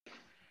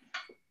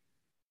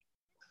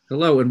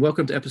Hello, and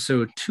welcome to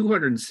episode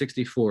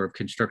 264 of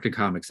Constructing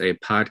Comics, a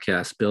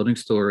podcast building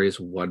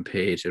stories one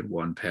page and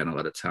one panel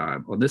at a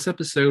time. On this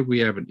episode, we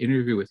have an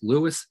interview with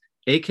Lewis,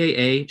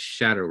 aka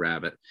Shadow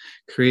Rabbit,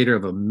 creator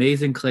of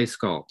amazing clay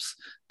sculpts.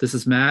 This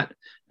is Matt,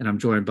 and I'm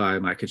joined by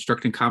my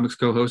Constructing Comics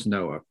co host,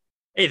 Noah.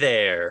 Hey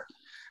there.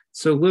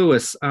 So,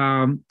 Lewis,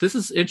 this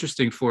is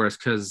interesting for us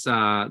because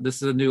this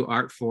is a new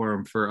art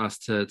form for us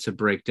to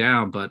break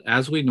down. But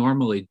as we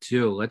normally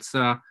do, let's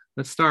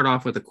start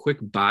off with a quick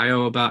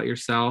bio about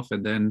yourself,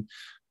 and then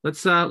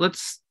let's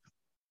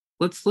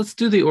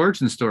do the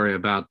origin story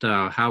about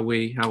how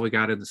we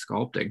got into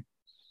sculpting.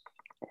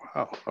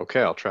 Wow.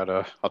 Okay, I'll try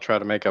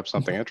to make up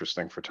something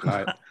interesting for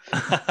tonight.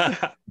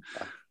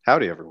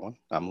 Howdy, everyone.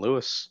 I'm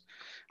Lewis.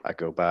 I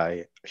go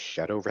by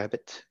Shadow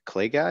Rabbit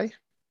Clay Guy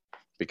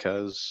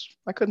because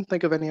I couldn't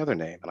think of any other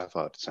name, and I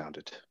thought it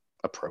sounded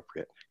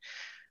appropriate.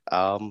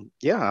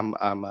 Yeah,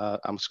 I'm a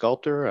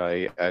sculptor.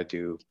 I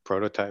do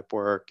prototype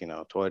work,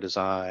 toy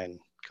design,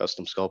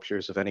 custom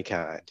sculptures of any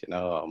kind.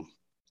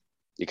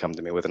 You come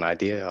to me with an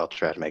idea, I'll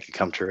try to make it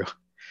come true.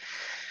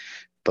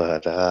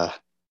 But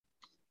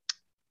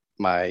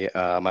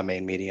my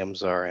main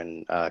mediums are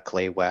in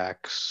clay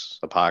wax,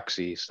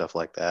 epoxy, stuff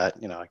like that.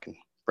 I can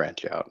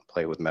branch out and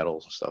play with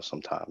metals and stuff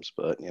sometimes,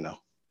 but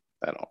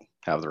I don't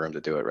have the room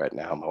to do it right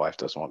now. My wife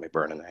doesn't want me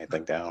burning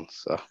anything down,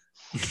 so.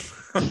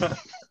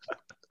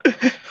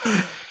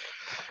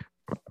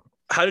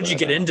 How did you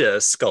get into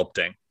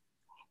sculpting?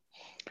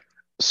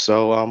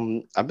 So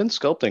I've been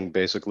sculpting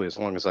basically as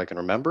long as I can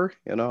remember.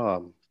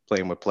 I'm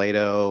playing with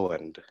Play-Doh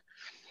and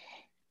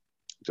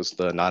just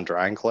the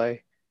non-drying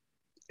clay,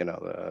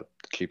 the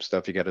cheap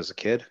stuff you get as a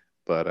kid,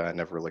 but I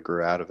never really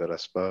grew out of it, I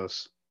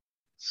suppose.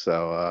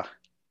 So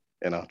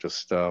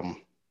just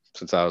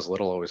since I was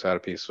little, always had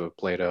a piece of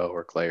Play-Doh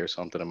or clay or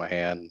something in my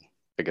hand.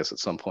 I guess at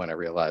some point I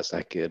realized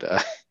I could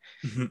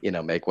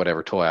make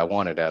whatever toy I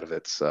wanted out of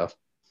it. So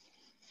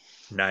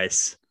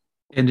nice.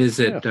 And is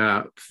it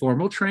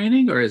formal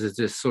training, or is it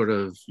just sort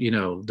of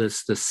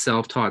this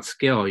self-taught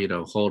skill,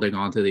 holding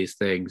on to these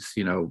things,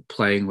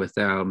 playing with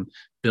them,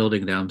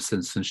 building them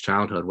since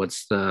childhood?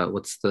 What's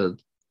the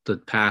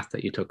path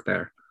that you took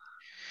there?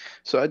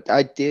 So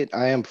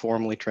I am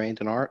formally trained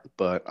in art,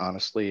 but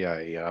honestly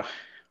I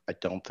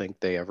don't think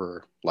they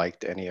ever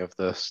liked any of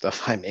the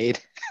stuff I made.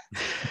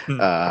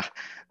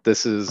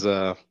 This is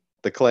the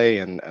clay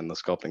and the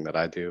sculpting that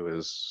I do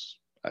it's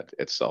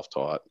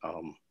self-taught,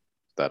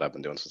 that I've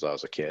been doing since I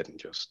was a kid and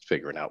just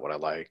figuring out what I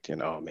liked.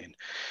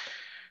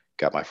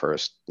 Got my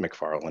first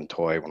McFarlane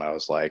toy when I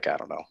was like, I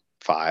don't know,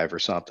 5 or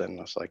something.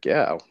 I was like,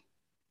 yeah,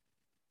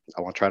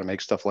 I want to try to make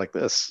stuff like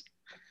this.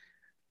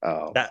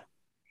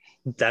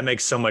 That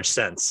makes so much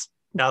sense.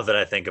 Now that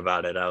I think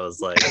about it, I was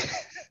like,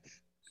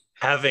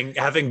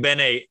 having been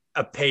a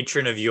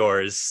patron of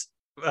yours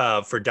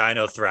for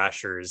Dino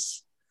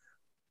Thrashers,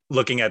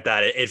 looking at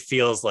that, it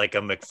feels like a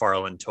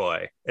McFarlane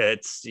toy.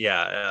 It's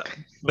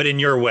but in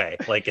your way,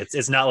 like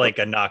it's not like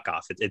a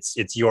knockoff.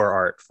 It's your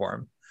art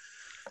form.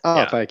 Oh,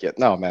 yeah. Thank you.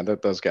 No, man,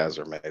 those guys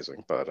are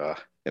amazing. But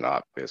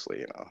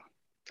obviously,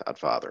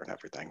 Godfather and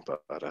everything.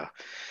 But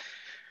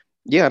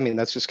yeah, I mean,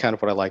 that's just kind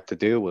of what I like to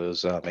do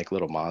was make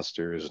little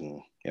monsters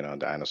and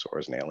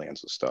dinosaurs and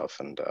aliens and stuff,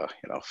 and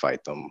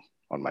fight them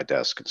on my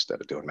desk instead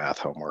of doing math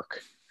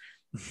homework.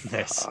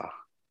 Nice.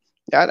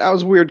 I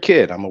was a weird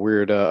kid. I'm a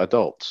weird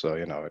adult, so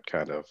it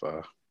kind of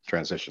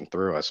transitioned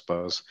through, I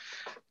suppose.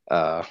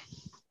 But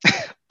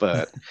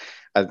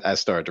I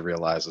started to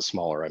realize the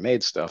smaller I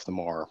made stuff, the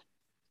more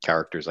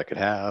characters I could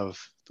have,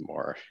 the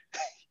more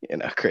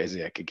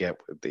crazy I could get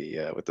with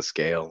the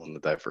scale and the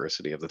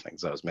diversity of the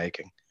things I was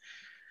making.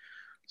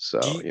 So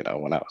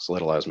when I was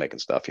little, I was making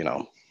stuff.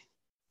 You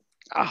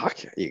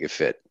could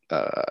fit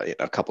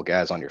a couple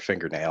guys on your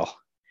fingernail.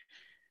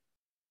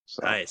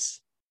 So.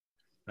 Nice.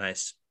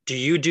 Do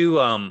you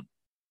do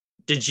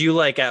did you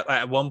like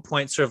at one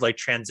point sort of like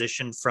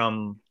transition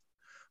from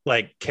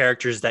like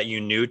characters that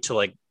you knew to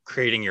like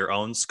creating your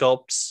own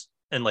sculpts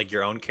and like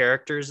your own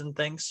characters and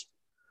things?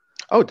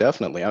 Oh,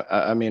 definitely.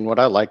 I mean, what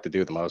I like to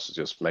do the most is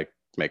just make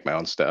my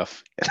own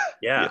stuff.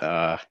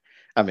 Yeah.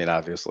 I mean,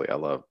 obviously I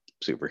love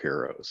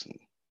superheroes and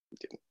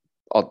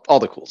all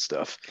the cool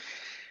stuff,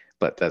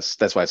 but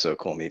that's why it's so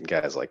cool meeting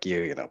guys like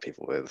you,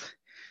 people with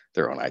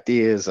their own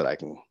ideas that I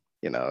can,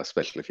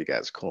 especially if you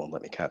guys are cool and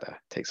let me kind of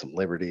take some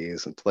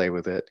liberties and play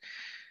with it.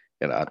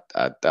 I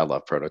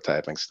love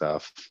prototyping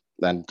stuff.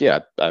 And yeah,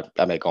 I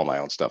make all my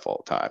own stuff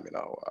all the time.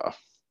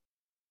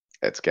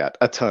 It's got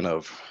a ton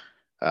of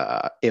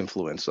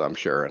influence, I'm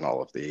sure, in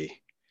all of the,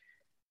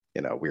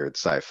 weird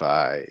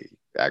sci-fi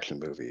action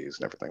movies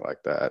and everything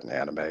like that and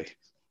anime.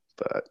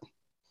 But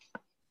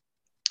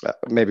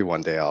maybe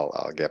one day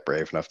I'll get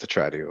brave enough to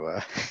try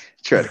to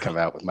come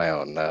out with my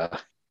own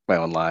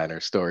line or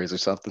stories or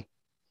something.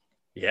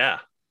 Yeah.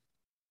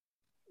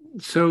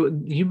 So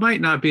you might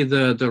not be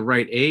the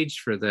right age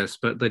for this,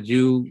 but did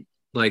you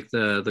like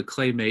the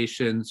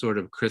claymation sort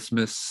of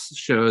Christmas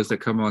shows that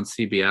come on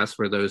CBS?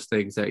 Were those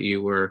things that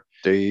you were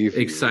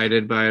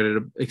excited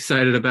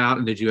about?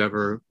 And did you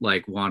ever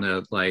like want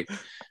to like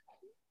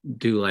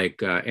do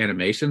like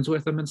animations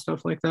with them and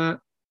stuff like that?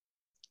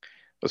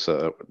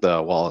 So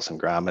the Wallace and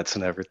Gromits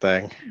and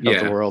everything of the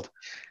Yeah. world.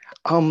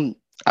 Um,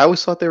 I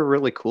always thought they were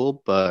really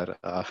cool, but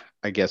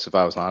I guess if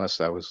I was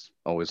honest, I was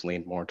always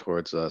leaned more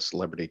towards a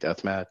celebrity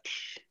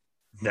deathmatch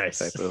Nice.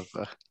 type of.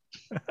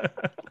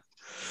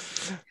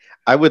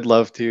 I would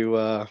love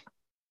to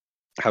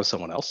have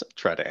someone else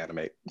try to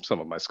animate some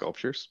of my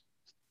sculptures,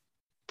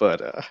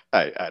 but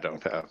I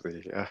don't have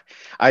the.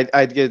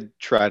 I did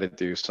try to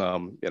do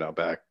some,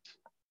 back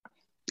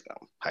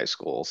high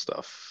school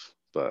stuff,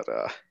 but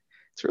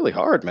it's really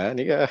hard, man.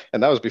 Yeah,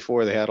 and that was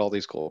before they had all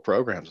these cool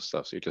programs and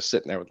stuff. So you're just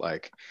sitting there with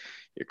like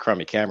your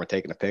crummy camera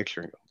taking a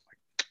picture and go,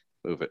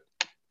 move it,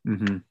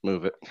 Mm-hmm.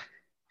 move it.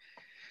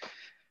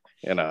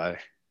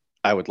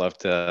 I would love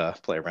to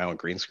play around with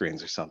green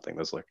screens or something.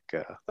 Those look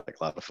like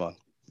a lot of fun.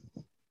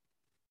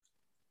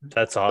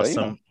 That's But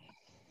awesome.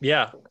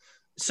 Yeah.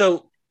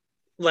 So,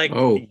 like,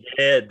 Oh,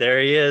 yeah, there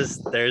he is.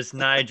 There's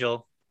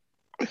Nigel.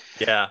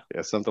 Yeah.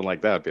 yeah, something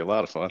like that would be a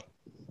lot of fun.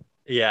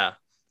 Yeah.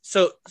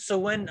 So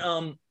when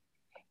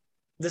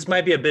this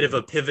might be a bit of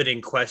a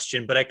pivoting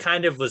question, but I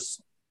kind of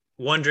was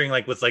wondering,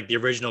 like, with like the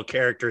original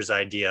characters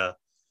idea,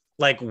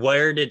 like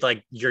where did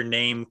like your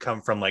name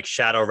come from, like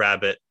Shadow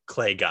Rabbit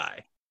Clay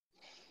Guy?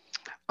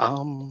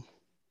 Um,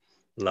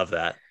 Love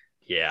that.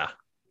 Yeah.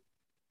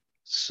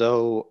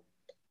 so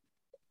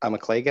I'm a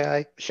clay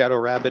guy. Shadow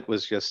Rabbit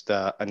was just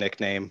a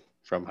nickname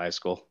from high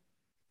school.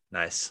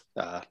 Nice.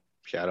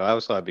 Shadow. I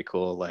always thought it'd be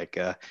cool. Like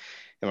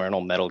in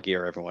old Metal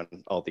Gear, everyone,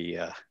 all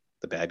the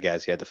bad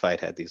guys you had to fight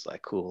had these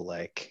like cool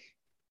like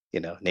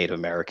Native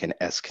American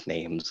esque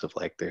names of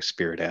like their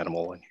spirit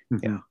animal and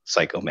mm-hmm.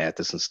 Psycho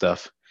Mantis and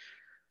stuff.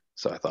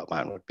 So I thought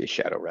mine would be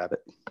Shadow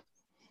Rabbit.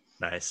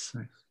 Nice.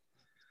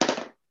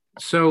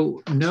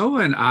 So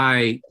Noah and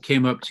I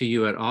came up to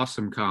you at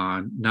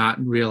AwesomeCon, not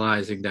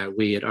realizing that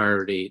we had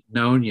already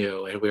known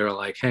you, and we were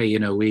like, "Hey,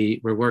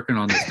 we're working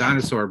on this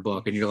dinosaur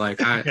book," and you're like,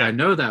 "I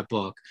know that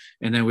book,"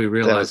 and then we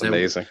realized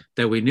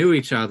that we knew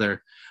each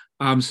other.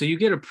 So you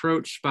get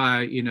approached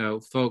by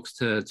folks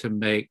to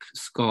make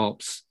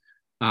sculpts,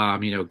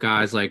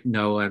 guys like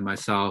Noah and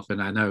myself,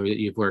 and I know that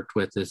you've worked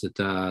with. Is it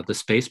the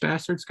Space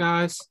Bastards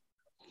guys?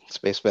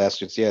 Space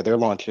Bastards, yeah, they're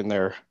launching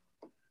their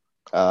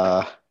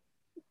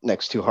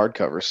next two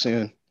hardcovers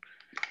soon.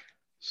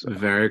 So.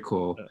 Very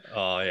cool.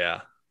 Oh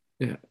yeah.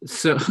 Yeah.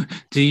 So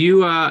do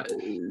you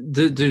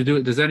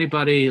does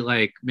anybody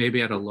like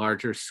maybe at a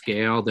larger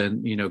scale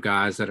than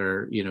guys that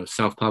are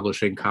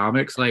self-publishing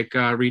comics like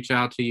reach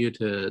out to you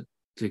to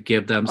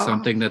give them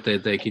something that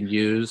they can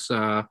use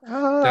down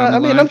the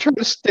line? I'm trying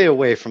to stay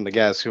away from the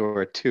guys who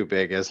are too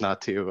big as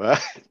not to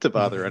to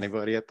bother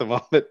anybody at the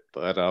moment,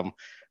 but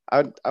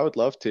I would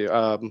love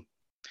to.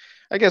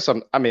 I guess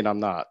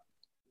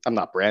I'm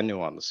not brand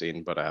new on the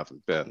scene, but I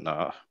haven't been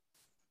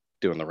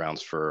doing the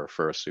rounds for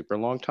a super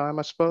long time,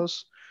 I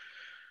suppose.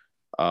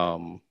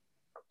 I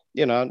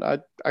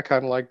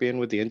kind of like being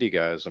with the indie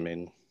guys. I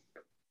mean,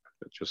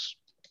 it's just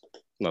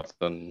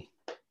nothing.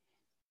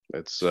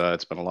 It's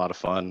been a lot of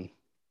fun,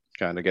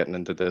 kind of getting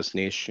into this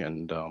niche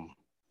and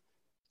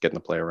getting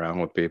to play around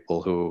with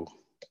people who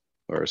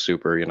are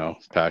super,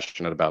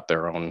 passionate about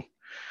their own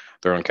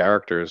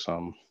characters.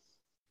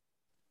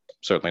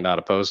 Certainly not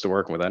opposed to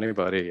working with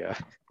anybody.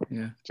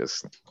 Yeah.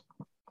 Just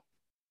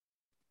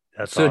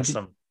that's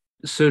awesome.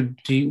 So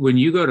when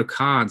you go to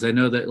cons, I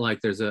know that like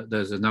there's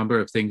a number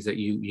of things that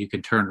you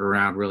can turn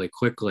around really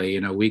quickly.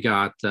 We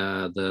got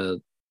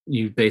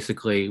you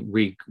basically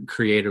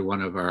recreated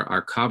one of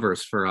our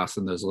covers for us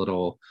in those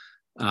little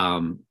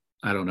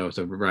I don't know if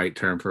the right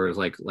term for it is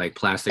like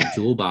plastic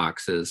jewel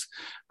boxes.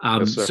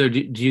 Yes, so do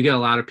you get a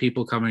lot of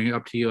people coming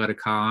up to you at a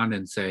con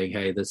and saying,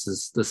 "Hey, this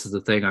is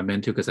the thing I'm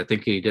into"? Because I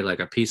think you did like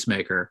a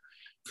Peacemaker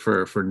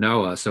for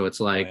Noah, so it's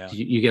like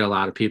you get a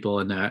lot of people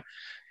in that.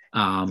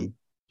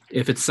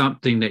 If it's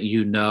something that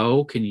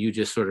can you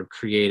just sort of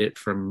create it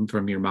from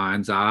your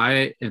mind's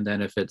eye? And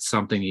then if it's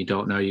something you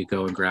don't know, you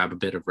go and grab a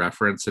bit of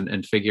reference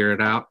and figure it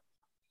out?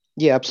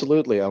 Yeah,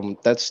 absolutely.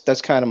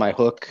 That's kind of my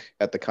hook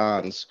at the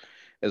cons,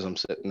 is I'm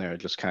sitting there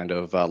just kind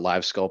of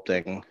live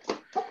sculpting,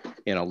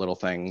 little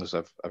things.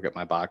 I've got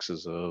my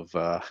boxes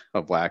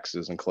of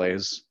waxes and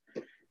clays,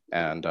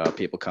 and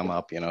people come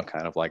up,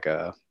 kind of like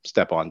a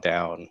step on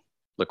down,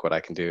 look what I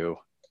can do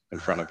in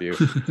front of you.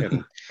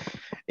 And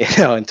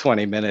in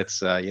 20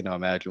 minutes,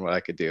 imagine what I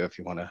could do. If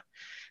you want to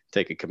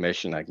take a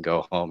commission, I can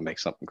go home, make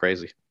something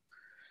crazy.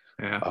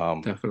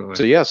 Yeah, definitely.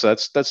 So yeah, so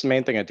that's the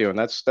main thing I do. And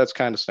that's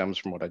kind of stems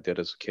from what I did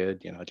as a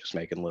kid, just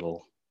making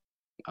little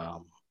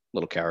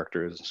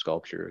characters and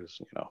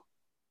sculptures,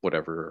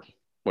 whatever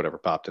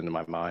popped into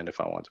my mind. If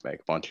I want to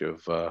make a bunch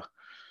of,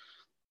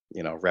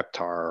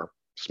 Reptar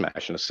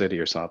smashing a city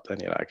or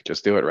something, I could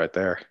just do it right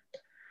there.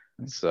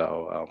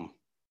 So,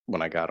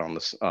 when I got on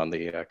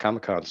the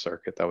Comic-Con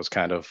circuit, that was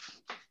kind of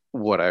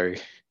what I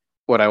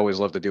always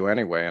loved to do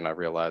anyway. And I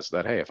realized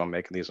that, hey, if I'm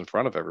making these in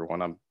front of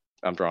everyone,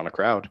 I'm drawing a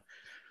crowd.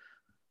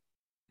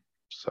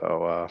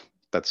 So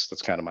that's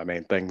kind of my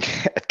main thing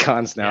at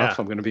cons now, if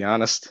I'm going to be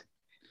honest.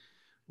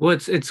 Well,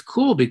 it's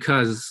cool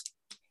because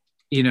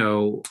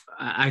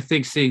I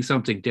think seeing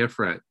something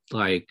different,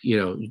 like,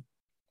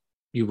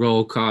 you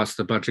roll across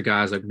a bunch of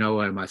guys like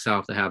Noah and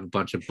myself that have a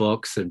bunch of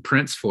books and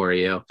prints for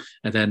you,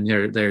 and then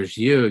there's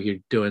you're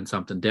doing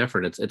something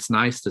different. It's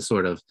nice to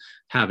sort of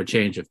have a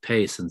change of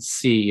pace and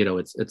see,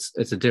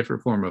 it's a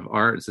different form of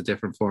art, it's a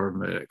different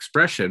form of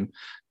expression,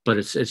 but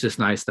it's just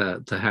nice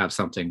to have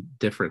something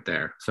different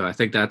there. So I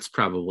think that's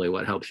probably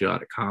what helps you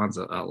out at cons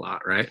a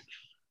lot, right?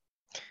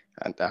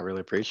 I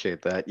really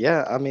appreciate that.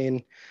 Yeah, I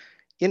mean,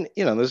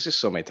 there's just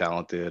so many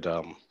talented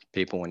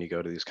people when you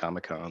go to these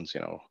Comic Cons,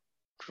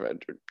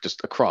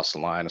 just across the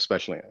line,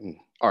 especially in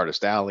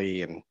Artist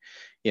Alley, and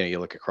you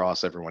look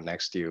across, everyone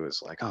next to you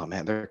is like, oh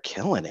man, they're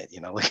killing it.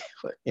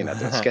 Like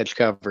the sketch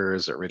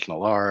covers,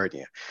 original art.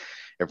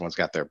 Everyone's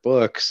got their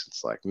books.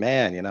 It's like,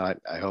 man,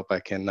 I hope I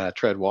can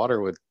tread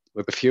water with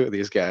a few of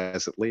these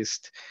guys at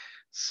least.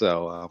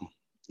 So,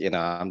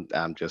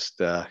 I'm just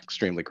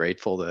extremely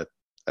grateful that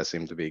I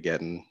seem to be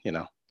getting,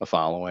 a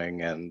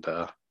following, and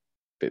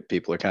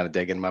people are kind of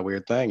digging my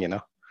weird thing,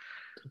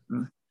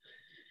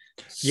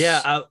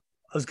 Yeah, I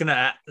was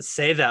gonna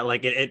say that,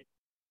 like, it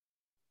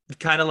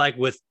kind of like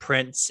with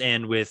prints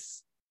and with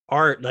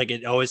art, like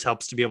it always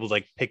helps to be able to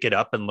like pick it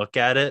up and look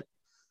at it.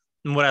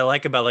 And what I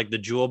like about like the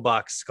jewel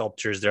box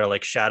sculptures, they're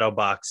like shadow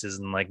boxes,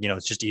 and like,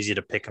 it's just easy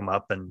to pick them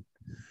up, and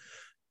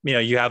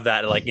you have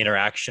that like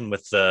interaction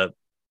with the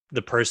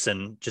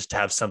person, just to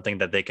have something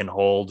that they can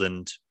hold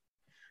and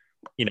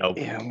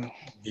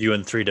view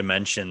in 3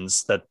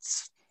 dimensions.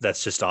 That's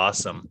just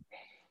awesome.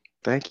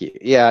 Thank you.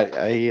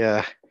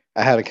 Yeah,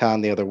 I had a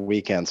con the other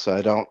weekend,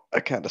 so I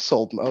kind of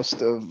sold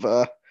most of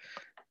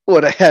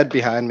what I had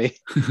behind me.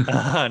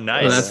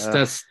 Nice.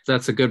 Well,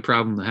 that's a good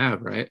problem to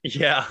have, right?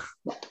 Yeah.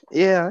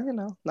 Yeah,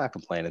 not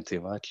complaining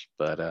too much,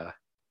 but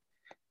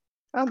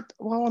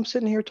while I'm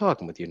sitting here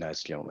talking with you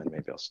nice gentlemen,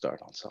 maybe I'll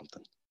start on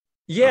something.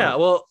 Yeah,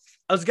 well,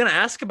 I was gonna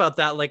ask about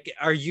that. Like,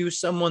 are you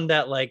someone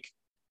that like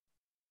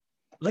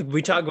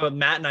we talk about,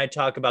 Matt and I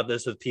talk about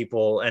this with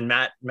people, and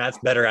Matt's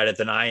better at it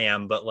than I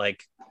am, but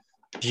like,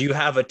 do you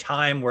have a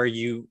time where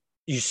you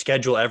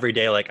schedule every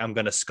day, like, I'm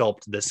going to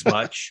sculpt this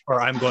much,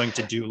 or I'm going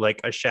to do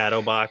like a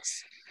shadow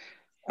box?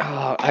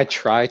 I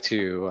try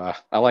to.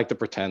 I like to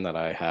pretend that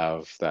I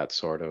have that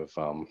sort of,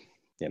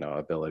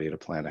 ability to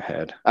plan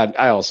ahead.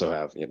 I also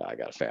have, I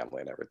got a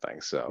family and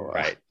everything, so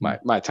right.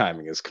 My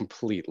timing is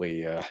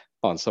completely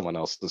on someone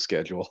else's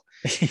schedule.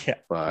 Yeah.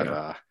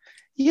 But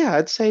yeah,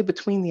 I'd say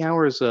between the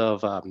hours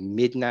of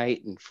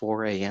midnight and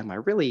 4 a.m., I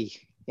really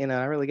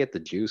get the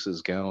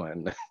juices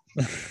going.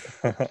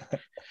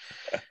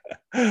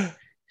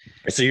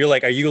 So you're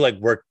like, are you like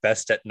work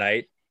best at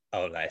night?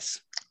 Oh, nice.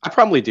 I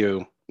probably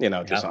do.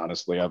 Just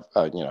honestly, I've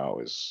I'm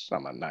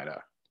a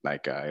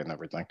night guy and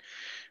everything.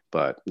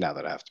 But now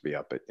that I have to be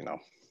up at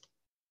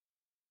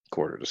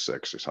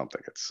 5:45 or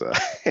something,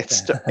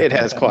 it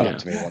has caught up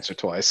to me once or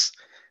twice.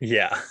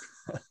 Yeah.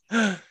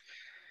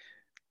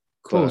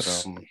 Cool.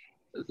 But,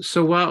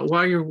 so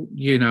while you're,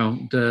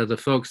 the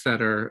folks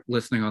that are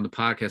listening on the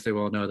podcast, they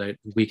will know that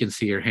we can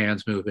see your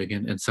hands moving,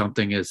 and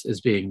something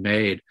is being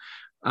made.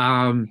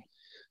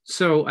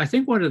 So I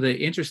think one of the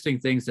interesting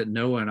things that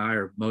Noah and I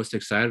are most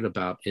excited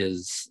about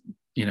is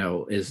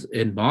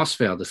in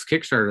Mossvale, this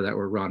Kickstarter that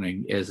we're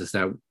running is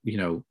that,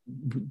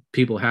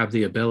 people have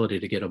the ability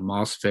to get a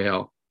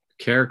Mossvale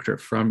character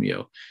from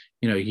you.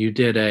 You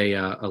did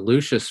a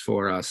Lucius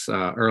for us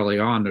early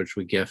on, which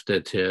we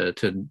gifted to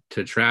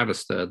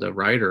Travis, the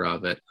writer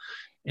of it.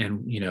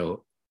 And,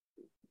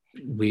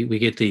 we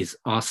get these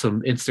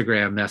awesome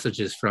Instagram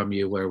messages from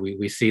you where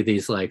we see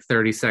these like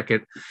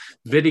 30-second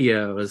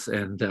videos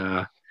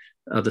and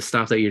of the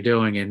stuff that you're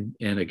doing.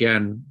 And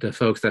again, the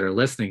folks that are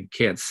listening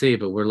can't see,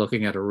 but we're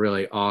looking at a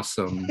really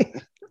awesome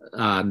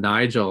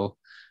Nigel.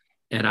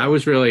 And I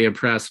was really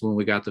impressed when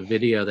we got the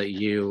video that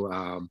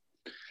you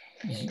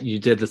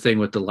did the thing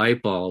with the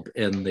light bulb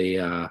in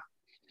the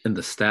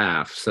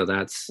staff. So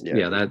that's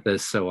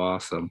that's so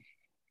awesome.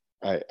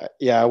 I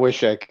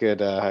wish I could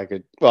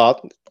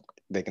well,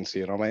 they can see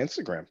it on my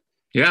Instagram.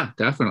 Yeah,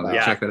 definitely.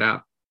 Check it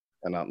out.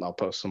 And I'll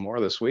post some more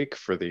this week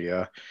for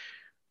the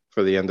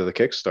end of the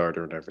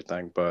Kickstarter and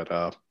everything.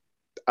 But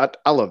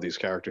I love these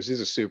characters.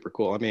 These are super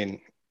cool. I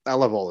mean, I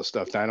love all this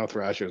stuff. Dino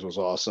Thrashers was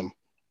awesome.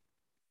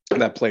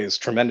 That plays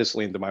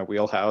tremendously into my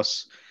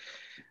wheelhouse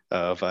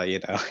of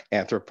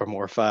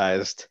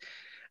anthropomorphized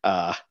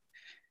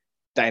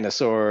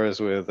dinosaurs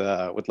with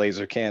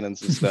laser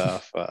cannons and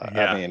stuff.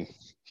 I mean,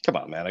 come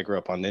on, man. I grew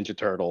up on Ninja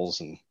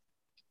Turtles and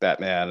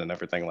Batman and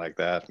everything like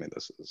that. I mean,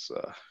 this is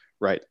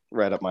right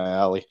up my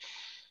alley.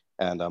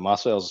 And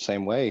Mossvale's the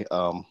same way.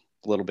 A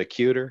little bit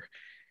cuter,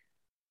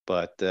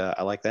 but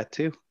I like that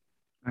too.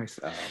 Nice.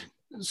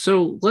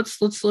 So let's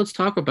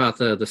talk about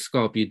the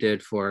sculpt you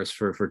did for us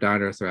for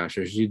Dino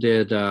Thrashers. You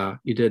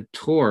did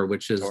Tor,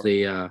 which is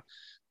Tor.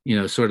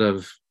 The sort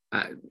of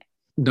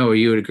Noah,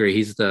 you would agree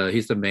he's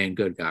the main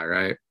good guy,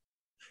 right?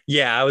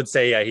 Yeah, I would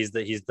say he's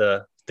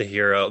the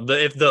hero,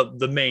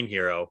 the main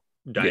hero,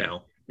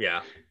 Dino.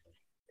 Yeah.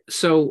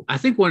 So I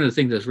think one of the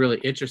things that's really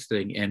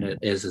interesting in it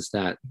is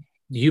that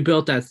You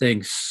built that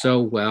thing so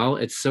well.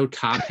 It's so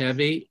top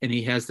heavy, and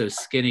he has those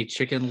skinny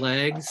chicken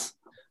legs.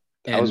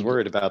 I was And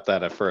worried about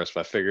that at first,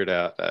 but I figured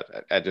out that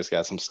I just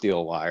got some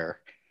steel wire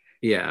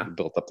yeah, and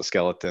built up the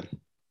skeleton.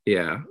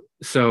 yeah.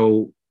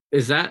 So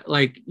is that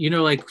like,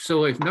 like,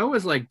 so if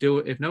Noah's like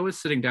if Noah's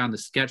sitting down to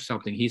sketch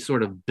something, he's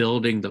sort of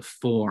building the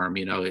form,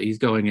 he's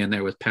going in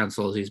there with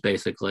pencils. He's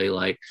basically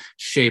like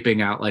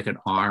shaping out like an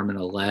arm and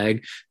a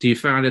leg. Do you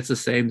find it's the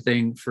same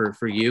thing for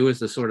you, is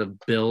to sort of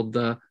build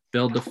the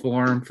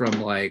form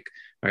from like,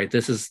 all right,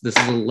 this is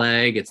a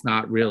leg. It's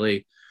not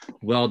really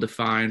well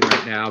defined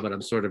right now, but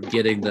I'm sort of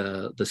getting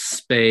the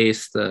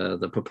space,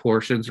 the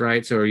proportions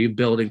right. So are you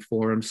building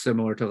forms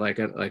similar to like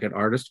an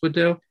artist would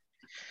do?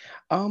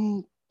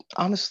 Um,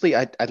 Honestly,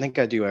 I think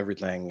I do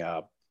everything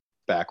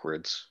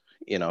backwards.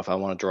 If I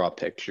want to draw a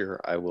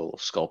picture, I will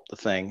sculpt the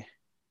thing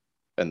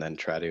and then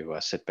try to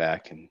sit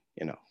back and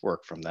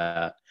work from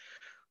that.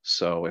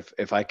 So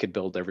if I could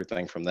build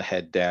everything from the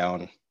head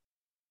down,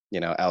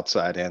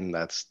 outside in,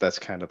 that's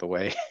kind of the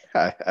way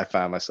I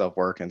found myself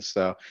working.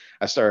 So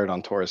I started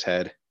on Tor's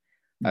head.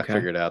 I Okay.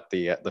 figured out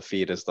the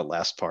feet is the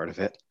last part of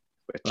it,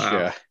 which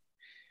Wow.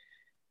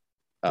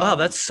 Wow, um,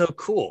 that's so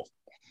cool.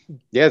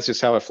 yeah, it's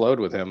just how it flowed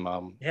with him.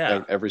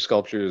 Yeah. Every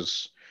sculpture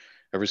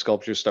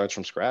starts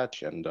from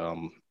scratch, and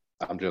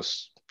I'm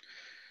just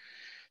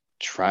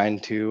trying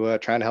to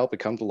help it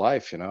come to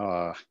life.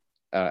 I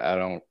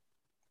don't.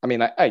 I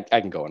mean, I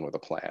can go in with a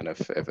plan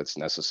if it's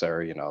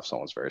necessary. If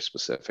someone's very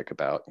specific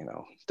about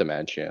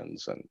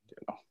dimensions and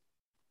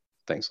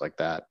things like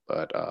that.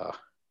 But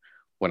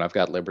when I've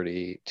got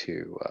liberty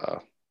to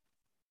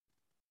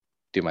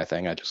do my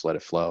thing, I just let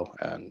it flow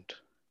and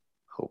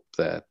hope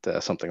that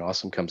something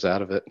awesome comes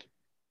out of it.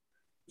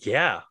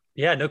 Yeah.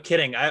 Yeah, no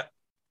kidding.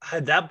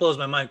 That blows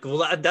my mind.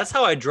 Well, that's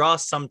how I draw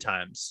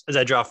sometimes, as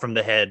I draw from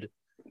the head.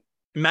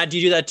 Matt, do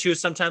you do that too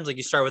sometimes? Like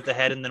you start with the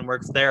head and then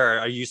works there, or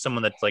are you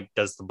someone that like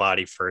does the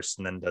body first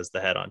and then does the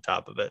head on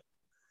top of it?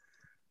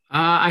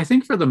 I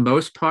think for the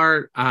most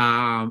part,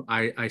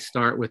 I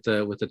start with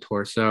the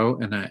torso,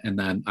 and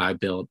then I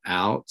build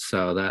out.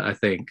 So that I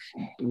think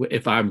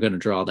if I'm going to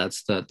draw,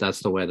 that's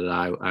the way that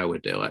I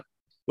would do it.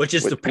 Which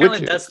is Which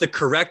apparently that's the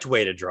correct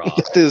way to draw.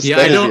 Yeah, that I is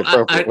the don't,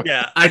 appropriate way.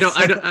 Yeah. I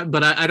don't,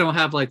 but I don't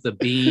have like the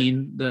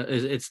bean.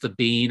 It's the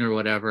bean or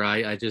whatever.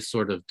 I just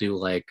sort of do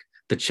like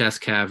the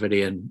chest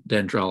cavity and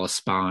then draw a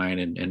spine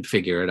and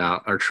figure it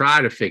out, or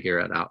try to figure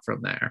it out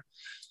from there.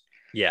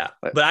 Yeah.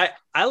 But But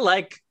I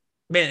like,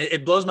 man,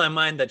 it blows my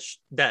mind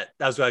that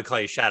I was going to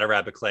call you Shadow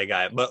Rabbit Clay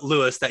guy, but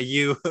Lewis, that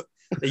you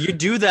that you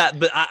do that.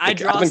 But I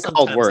draw I've been sometimes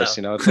called worse.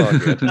 though. It's all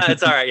good. No,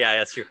 it's all right. Yeah,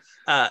 that's true.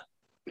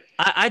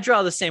 I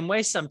draw the same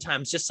way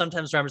sometimes. Just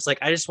sometimes where I'm just like,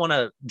 I just want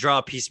to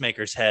draw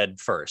Peacemaker's head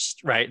first,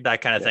 right?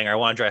 That kind of thing. Or I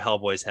want to draw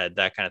Hellboy's head,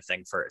 that kind of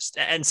thing first.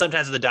 And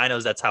sometimes with the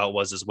dinos, that's how it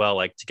was as well.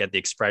 Like to get the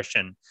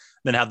expression,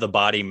 then have the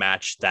body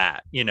match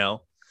that.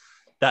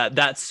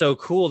 That's so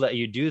cool that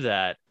you do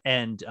that.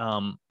 And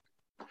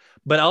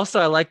but also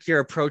I like your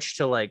approach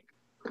to like,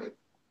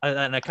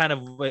 and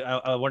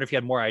I wonder if you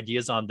had more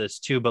ideas on this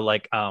too. But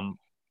like,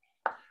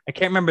 I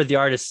can't remember the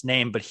artist's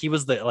name, but he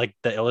was the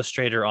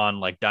illustrator on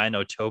like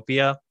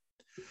Dinotopia,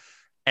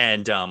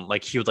 and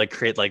like he would like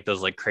create like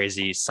those like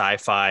crazy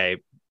sci-fi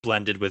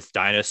blended with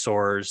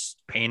dinosaurs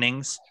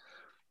paintings.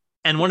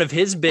 And one of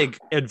his big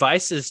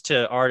advices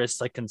to artists,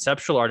 like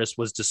conceptual artists,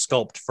 was to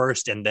sculpt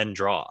first and then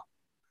draw.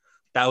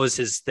 That was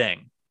his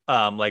thing,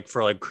 like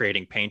for like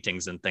creating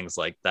paintings and things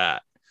like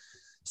that.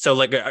 So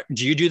like,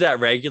 do you do that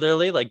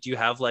regularly? Like, do you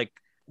have like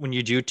when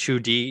you do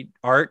 2D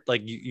art,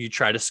 like you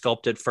try to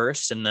sculpt it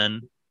first and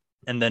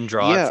then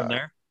draw it from Yeah,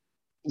 there?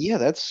 yeah,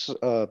 that's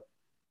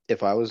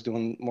if I was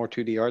doing more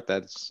 2D art,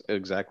 that's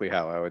exactly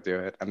how I would do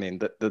it. I mean,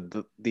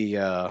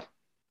 the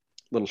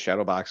little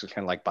shadow box is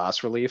kind of like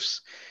bas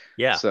reliefs,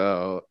 Yeah.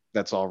 so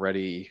that's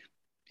already,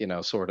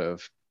 sort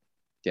of,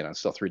 it's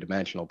still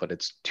three-dimensional, but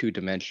it's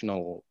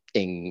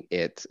two-dimensional-ing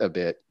it a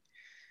bit.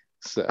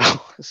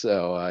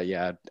 So,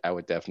 yeah, I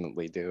would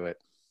definitely do it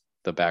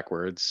the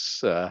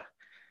backwards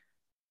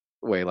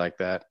way like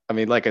that. I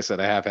mean, like I said,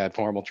 I have had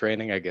formal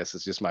training. I guess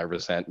it's just my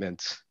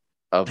resentment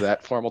of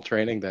that formal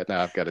training that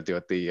now I've got to do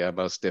it the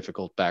most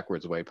difficult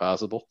backwards way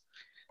possible.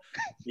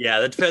 Yeah,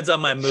 that depends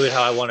on my mood,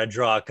 how I want to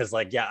draw. Cause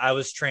like, yeah, I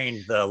was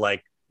trained the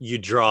like you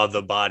draw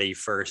the body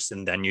first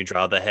and then you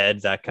draw the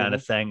head, that kind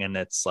of Mhm. thing. And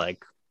it's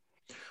like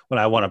when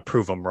I want to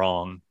prove them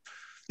wrong,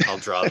 I'll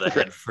draw the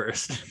head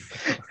first.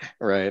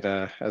 Right.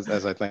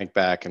 As I think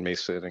back and me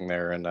sitting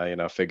there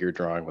and figure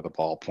drawing with a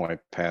ballpoint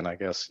pen, I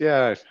guess.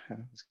 Yeah, I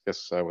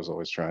guess I was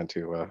always trying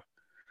to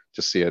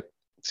just see it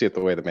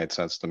the way that made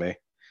sense to me.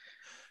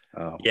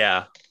 Um,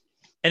 Yeah.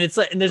 And it's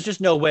like, and there's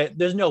no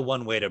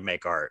one way to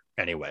make art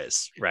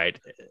anyways, right?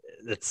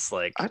 It's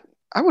like, I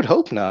I would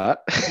hope not.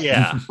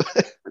 yeah,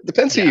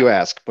 Depends who yeah, you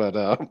ask, but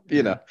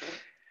yeah.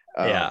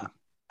 um,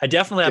 I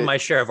definitely have it, my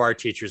share of art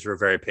teachers who are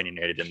very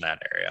opinionated in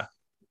that area.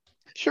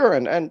 sure,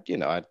 and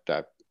I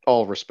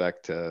all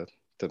respect to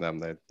them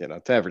that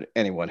to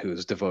anyone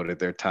who's devoted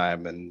their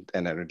time and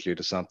energy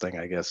to something.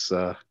 I guess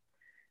you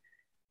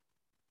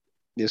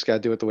just got to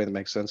do it the way that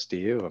makes sense to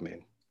you. I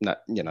mean,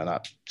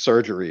 not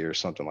surgery or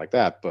something like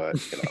that, but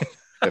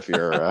if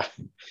you're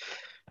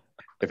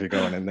if you're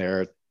going in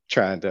there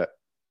trying to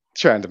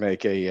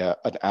make an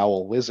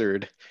owl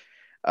wizard,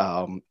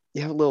 you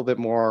have a little bit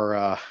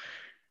more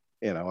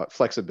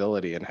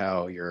flexibility in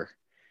how you're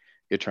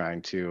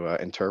trying to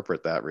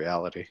interpret that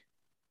reality.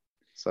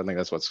 So I think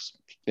that's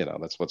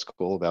what's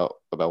cool about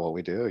what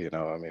we do.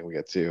 I mean, we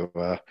get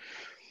to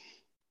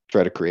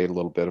try to create a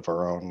little bit of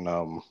our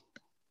own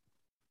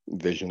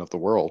vision of the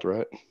world,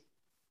 right?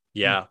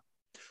 Yeah.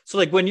 So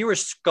like when you were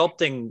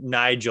sculpting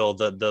Nigel,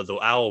 the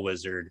owl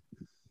wizard,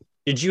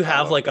 did you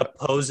have like a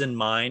pose in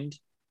mind?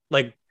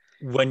 Like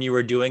when you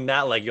were doing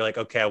that, like you're like,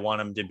 okay, I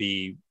want him to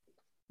be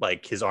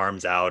like his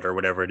arms out or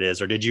whatever it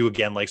is, or did you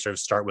again like sort of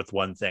start with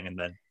one thing and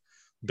then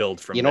build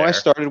from there? I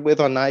started with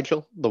on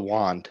Nigel the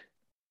wand,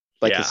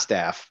 like his Yeah.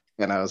 staff,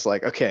 and I was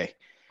like, okay,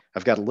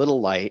 I've got a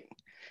little light.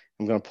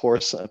 I'm gonna pour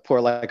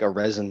like a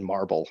resin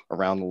marble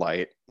around the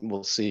light.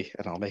 We'll see,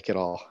 and I'll make it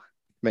all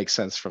make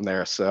sense from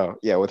there. So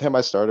yeah, with him,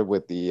 I started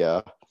with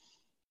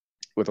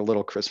with a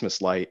little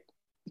Christmas light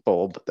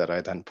bulb that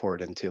I then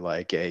poured into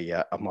like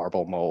a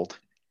marble mold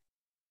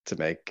to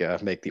make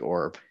the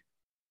orb.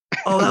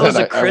 Oh, And that was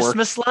then a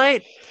Christmas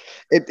light?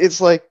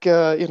 It's like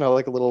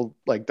like a little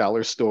like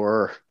dollar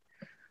store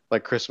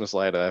like Christmas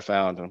light that I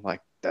found, and I'm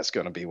like, that's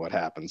gonna be what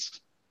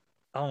happens.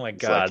 Oh my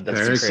It's like God, that's it's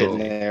Very just sitting cool.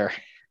 crazy. there.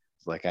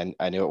 It's like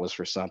I knew it was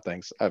for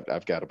something. So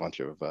I've got a bunch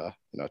of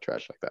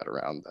trash like that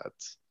around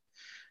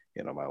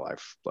that my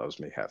life blows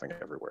me having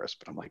everywhere.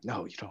 But I'm like,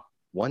 no,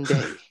 one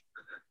day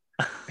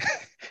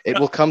it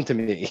will come to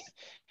me,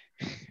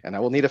 and I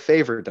will need a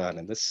favor done,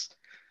 and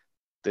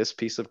this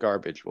piece of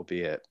garbage will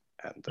be it.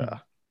 And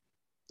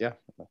yeah,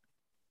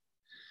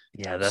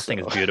 Yeah, that thing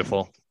is so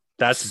beautiful.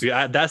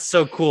 That's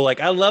so cool.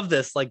 Like I love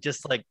this, like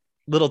just like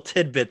little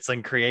tidbits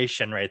in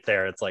creation right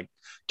there. It's like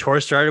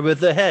Tor started with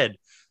the head.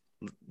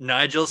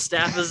 Nigel's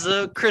staff is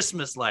a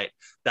Christmas light.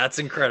 That's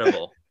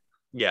incredible.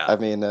 Yeah. I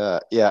mean,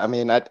 yeah, I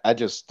mean, I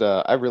just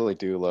I really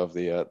do love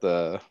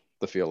the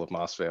feel of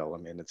Mossvale.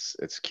 I mean,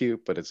 it's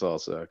cute, but it's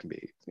also it can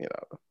be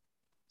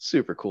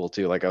super cool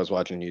too. Like I was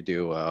watching you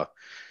do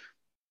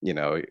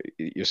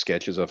your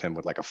sketches of him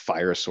with like a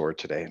fire sword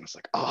today, and it's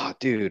like, oh,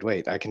 dude,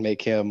 wait, I can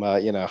make him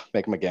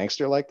make him a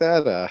gangster like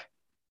that.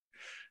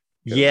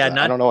 Because Yeah, I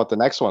not don't know what the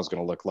next one's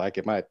going to look like.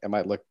 It might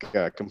look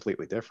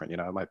completely different.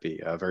 It might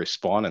be very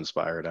Spawn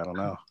inspired. I don't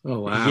know. Oh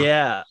wow.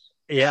 yeah.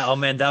 Yeah. Oh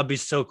man, that would be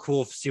so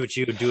cool to see what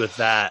you would do with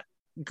that.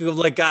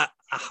 Like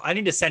I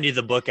need to send you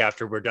the book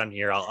after we're done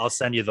here. I'll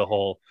send you the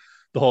whole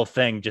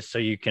thing just so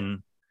you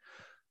can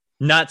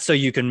not so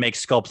you can make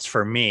sculpts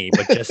for me,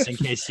 but just in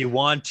case you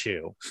want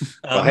to.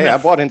 Well, hey, I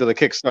bought into the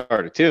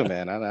Kickstarter too,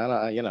 man. I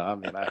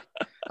mean,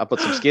 I put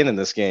some skin in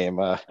this game.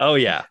 oh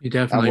yeah. You I'm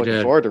definitely looking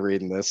did. forward to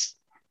reading this.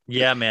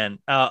 Yeah, man.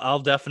 I'll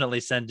definitely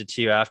send it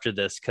to you after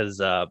this because,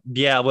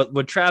 yeah,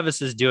 what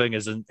Travis is doing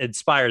is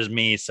inspires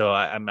me. So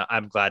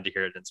I'm glad to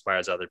hear it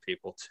inspires other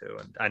people too,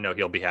 and I know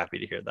he'll be happy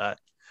to hear that.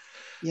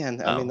 Yeah,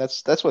 and I mean Oh,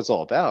 that's what it's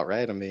all about,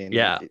 right? I mean,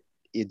 yeah,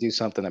 you do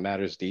something that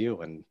matters to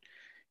you, and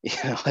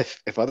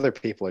if other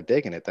people are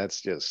digging it,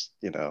 that's just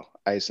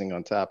icing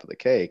on top of the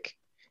cake.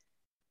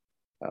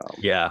 Um,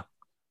 yeah.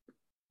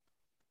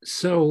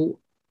 So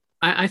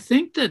I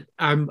think that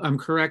I'm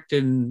correct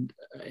and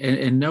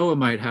Noah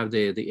might have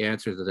the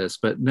answer to this,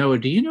 but Noah,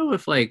 do you know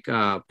if like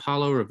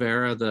Paulo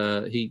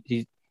Rivera,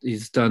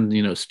 he's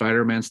done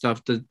Spider-Man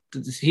stuff?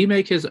 Does he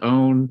make his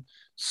own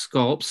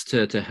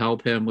sculpts to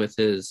help him with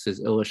his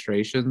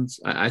illustrations?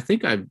 I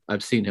think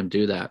I've seen him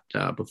do that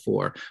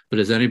before. But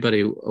is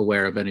anybody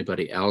aware of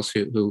anybody else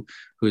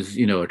who's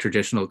a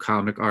traditional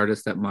comic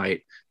artist that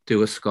might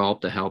do a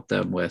sculpt to help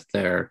them with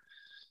their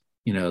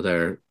you know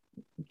their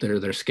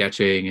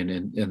sketching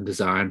and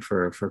design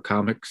for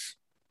comics?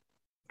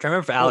 I'm trying to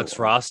remember if Alex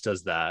oh, Ross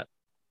does that.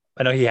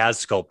 I know he has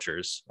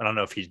sculptures. I don't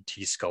know if he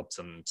sculpts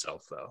them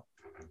himself though.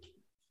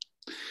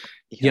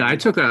 yeah, Yeah, I'm I not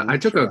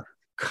took a sure.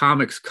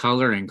 comics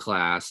coloring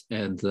class,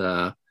 and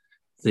the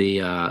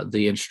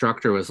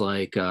instructor was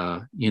like,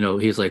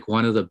 he's like,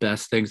 one of the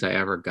best things I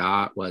ever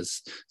got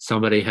was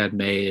somebody had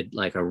made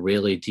like a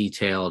really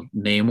detailed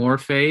Namor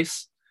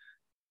face,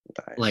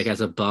 like Nice.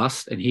 as a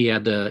bust, and he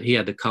had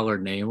the color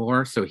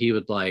Namor, so he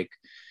would like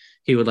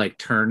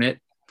turn it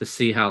to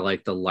see how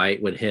like the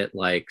light would hit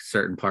like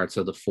certain parts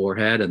of the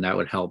forehead, and that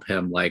would help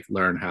him like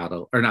learn how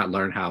to, or not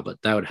learn how, but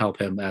that would help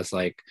him as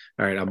like,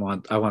 all right, I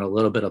want a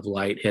little bit of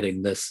light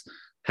hitting this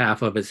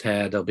half of his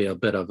head. There'll be a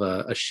bit of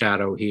a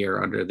shadow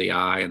here under the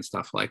eye and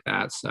stuff like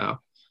that. So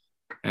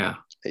yeah,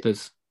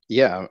 there's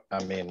Yeah,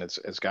 I mean,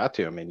 it's got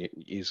to. I mean,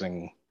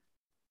 using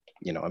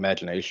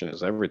imagination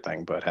is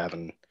everything, but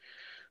having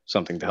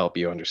something to help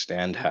you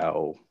understand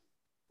how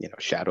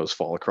shadows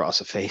fall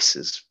across a face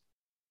is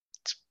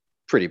it's a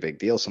pretty big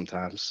deal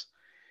sometimes.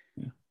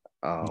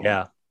 Um,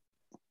 Yeah.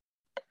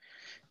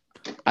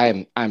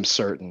 I'm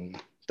certain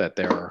that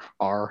there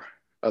are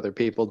other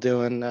people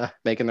doing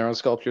making their own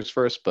sculptures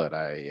first, but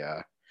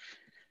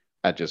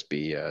I'd just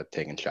be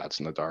taking shots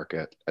in the dark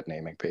at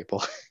naming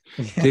people.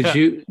 Have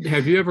you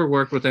ever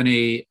worked with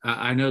any,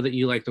 I know that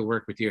you like to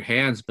work with your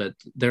hands, but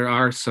there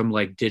are some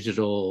like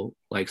digital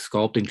like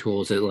sculpting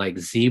tools that like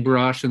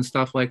ZBrush and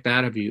stuff like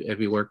that. Have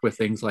you worked with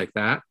things like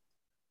that?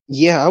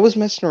 Yeah, I was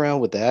messing around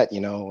with that,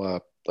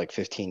 like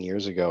 15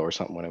 years ago or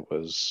something when it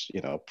was,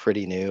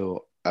 pretty new.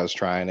 I was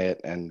trying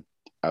it and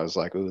I was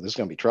like, ooh, this is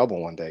gonna be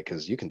trouble one day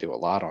because you can do a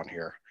lot on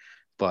here.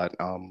 But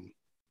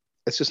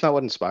it's just not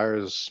what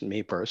inspires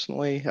me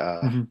personally.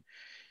 Mhm.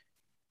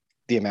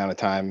 The amount of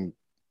time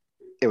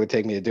it would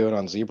take me to do it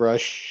on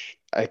ZBrush,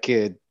 I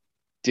could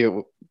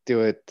do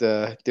it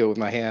with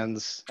my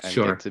hands and get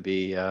Sure. to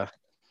be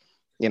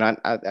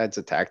it's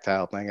a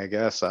tactile thing, I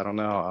guess. I don't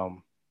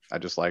know. I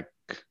just like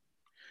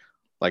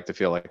to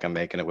feel like I'm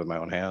making it with my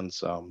own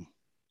hands. Always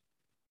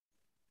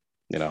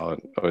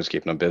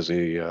keeping them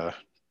busy,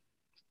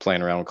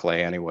 playing around with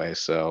clay anyway.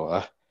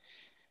 So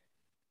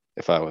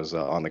if I was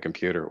on the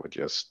computer, it would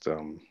just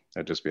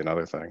it'd just be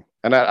another thing.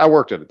 And I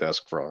worked at a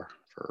desk for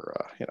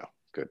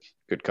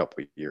good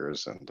couple of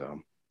years, and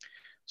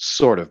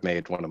sort of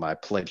made one of my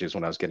pledges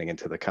when I was getting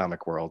into the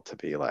comic world to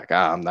be like,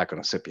 I'm not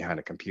going to sit behind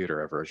a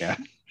computer ever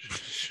again.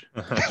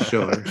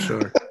 Sure,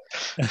 sure.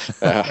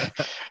 uh,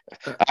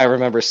 I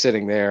remember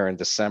sitting there in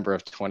December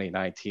of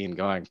 2019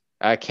 going,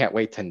 I can't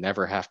wait to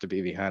never have to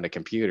be behind a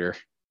computer.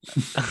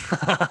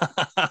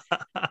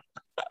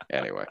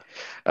 Anyway,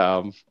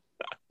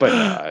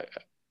 but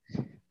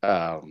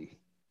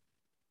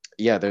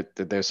yeah,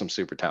 there's some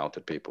super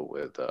talented people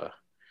with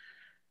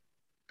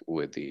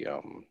the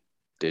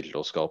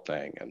digital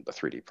sculpting and the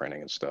 3D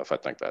printing and stuff. I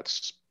think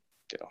that's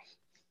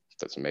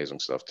amazing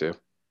stuff too.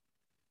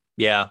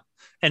 Yeah.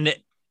 And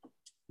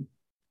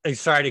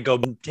sorry to go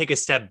take a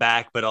step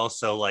back, but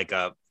also like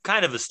a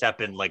kind of a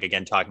step in, like,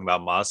 again, talking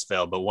about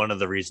Mossvale. But one of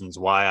the reasons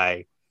why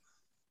I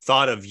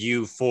thought of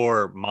you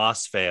for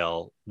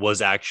Mossvale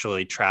was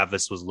actually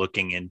Travis was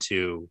looking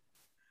into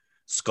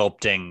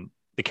sculpting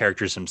the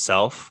characters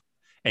himself,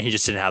 and he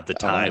just didn't have the Oh,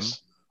 time nice.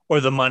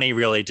 or the money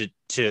really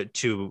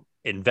to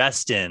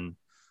invest in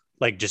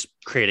like just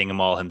creating them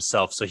all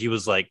himself. So he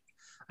was like,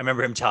 I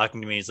remember him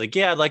talking to me. He's like,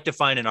 yeah, I'd like to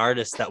find an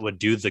artist that would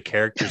do the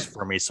characters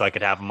for me so I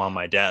could have them on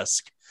my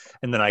desk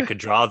and then I could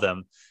draw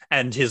them.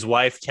 And his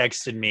wife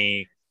texted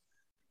me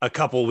a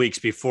couple weeks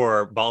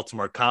before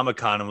Baltimore Comic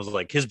Con and was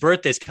like, his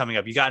birthday's coming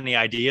up. You got any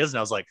ideas? And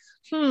I was like,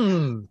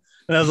 And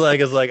I was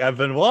like, I've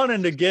been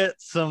wanting to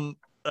get some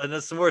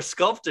more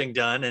sculpting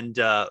done. And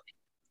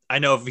I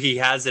know if he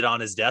has it on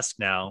his desk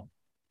now,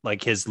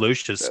 like his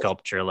Lucius That,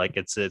 sculpture, like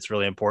it's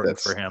really important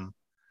for that's him.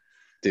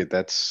 Dude,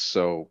 that's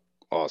so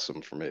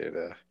awesome for me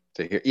to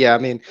hear. Yeah, I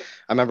mean,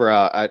 I remember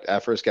I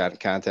first got in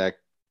contact.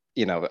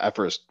 I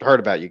first heard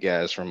about you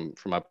guys from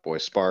my boy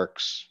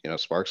Sparks.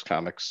 Sparks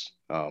Comics.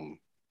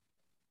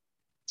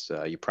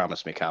 So you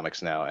promised me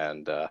comics now,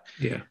 and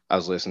Yeah. I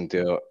was listening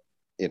to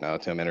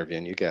him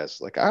interviewing you guys.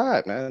 Like, all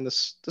right, man,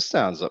 this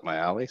sounds up my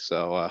alley.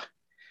 So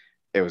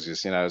it was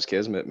just, it was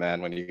kismet,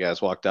 man, when you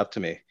guys walked up to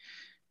me.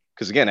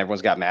 Because again,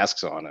 everyone's got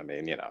masks on. I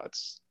mean,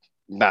 it's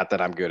not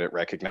that I'm good at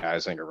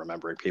recognizing or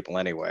remembering people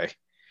anyway.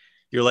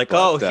 You're like,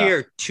 But oh,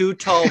 here, two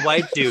tall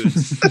white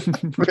dudes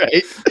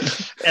right.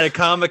 at a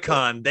Comic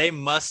Con. They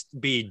must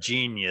be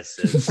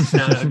geniuses.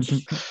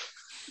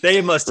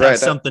 They must have Right.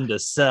 something to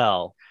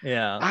sell.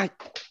 Yeah.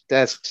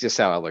 That's just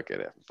how I look at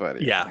it.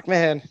 But Yeah. like,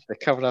 man, they're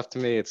coming up to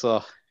me. It's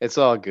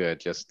all good.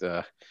 Just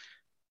as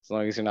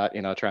long as you're not,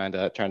 trying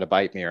to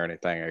bite me or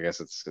anything, I guess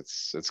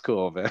it's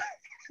cool, man.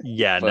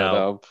 Yeah, But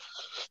no.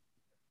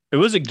 It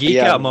was a geek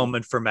yeah, out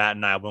moment for Matt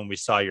and I when we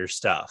saw your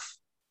stuff.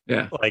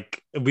 Yeah.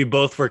 Like, we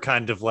both were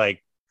kind of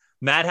like,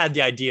 Matt had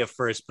the idea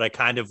first, but I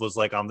kind of was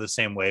like on the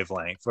same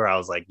wavelength where I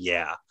was like,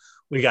 yeah,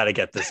 we got to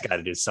get this guy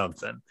to do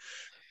something.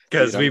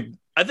 Because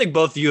I think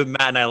both you,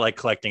 Matt, and I like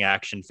collecting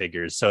action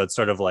figures. So it's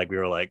sort of like we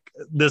were like,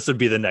 this would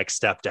be the next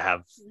step to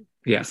have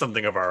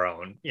something of our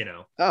own,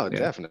 Oh, Yeah.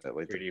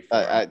 Definitely. 3D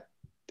form.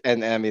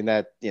 And I mean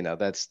that,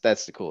 that's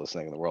the coolest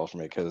thing in the world for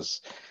me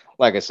because,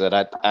 like I said,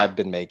 I've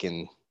been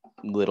making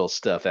little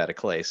stuff out of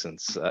clay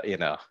since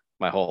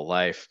my whole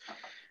life,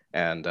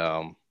 and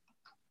most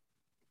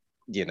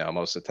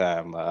of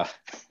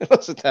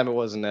the time, it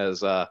wasn't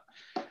as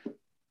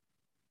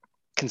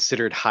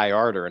considered high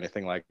art or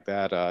anything like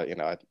that. I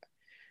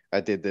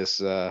did this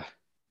just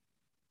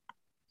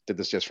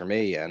for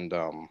me, and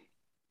to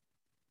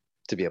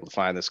be able to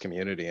find this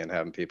community and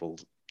having people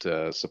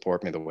to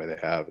support me the way they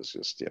have is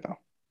just,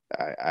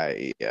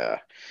 I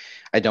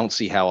don't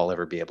see how I'll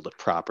ever be able to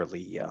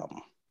properly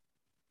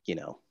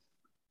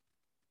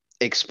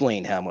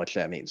explain how much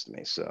that means to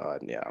me. So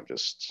yeah, I'm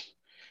just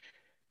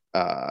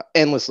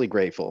endlessly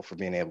grateful for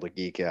being able to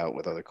geek out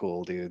with other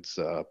cool dudes,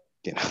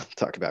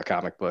 talk about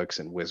comic books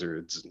and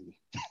wizards and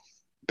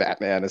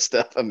Batman and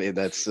stuff. I mean,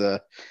 that's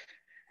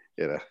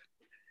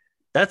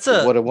That's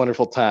what a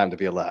wonderful time to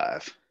be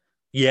alive.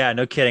 Yeah,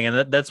 no kidding.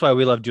 And that's why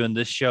we love doing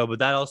this show. But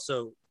that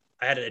also,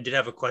 I did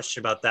have a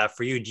question about that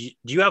for you. Do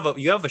you have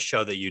a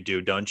show that you do,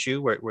 don't you,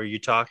 where you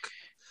talk?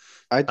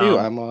 I do.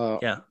 I'm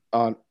yeah.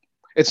 on.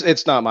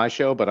 It's not my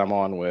show, but I'm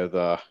on with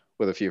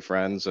with a few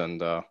friends,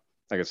 and I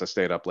guess I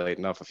stayed up late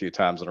enough a few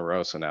times in a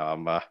row, so now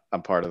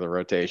I'm part of the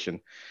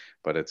rotation.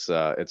 But it's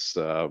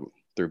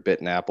through Bit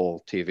and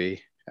Apple TV,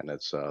 and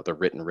it's the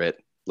Written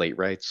Writ late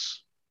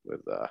rights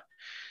with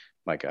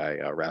my guy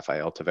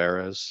Rafael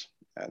Taveras,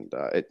 and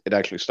it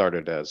actually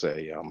started as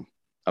a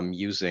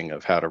musing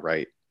of how to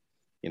write,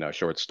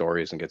 short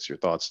stories and gets your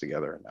thoughts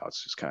together, and now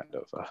it's just kind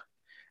of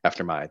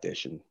after my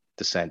edition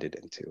descended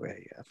into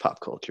a pop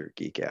culture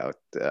geek out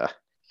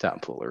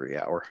tomfoolery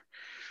hour.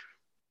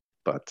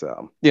 But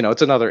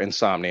it's another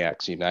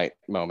Insomniacs Unite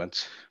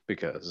moment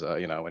because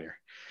when you're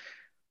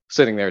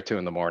sitting there 2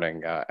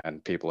 a.m.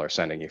 And people are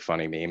sending you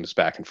funny memes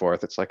back and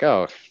forth, it's like,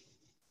 oh,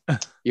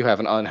 you have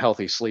an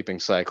unhealthy sleeping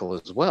cycle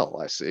as well,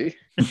 I see.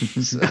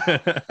 So,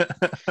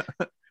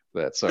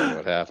 that's sort of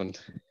what happened.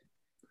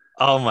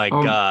 Oh my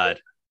God.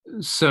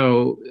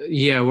 So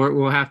yeah,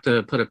 we'll have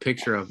to put a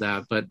picture of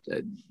that, but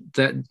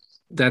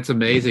that's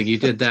amazing. You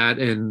did that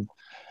in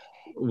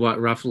what,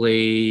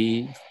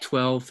 roughly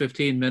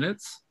 12-15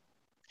 minutes?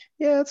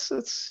 Yeah, it's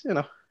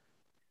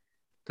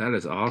that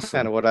is awesome.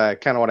 Kind of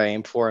what I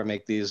aim for. I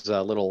make these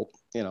little,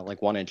 like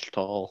 1-inch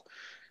tall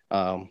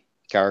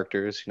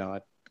characters.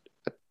 I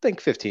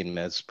think 15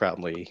 minutes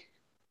probably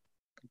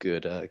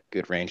good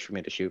range for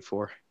me to shoot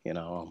for. They're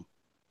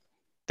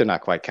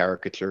not quite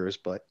caricatures,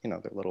 but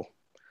they're little.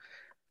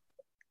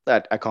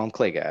 I call them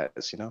clay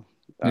guys.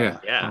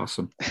 Yeah,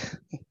 awesome.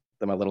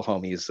 They're my little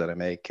homies that I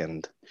make,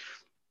 and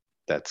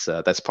that's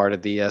part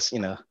of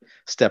the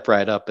step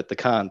right up at the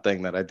con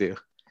thing that I do.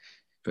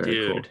 Very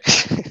Dude.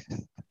 Cool.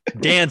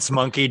 Dance,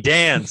 monkey,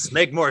 dance.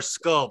 Make more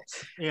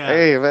sculpts. Yeah.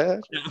 Hey,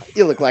 man,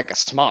 you look like a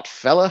smart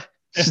fella.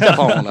 Step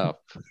on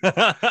up.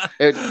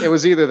 It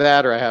was either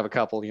that or I have a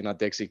couple,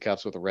 Dixie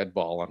cups with a red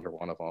ball under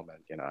one of them,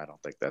 and I don't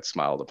think that's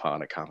smiled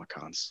upon at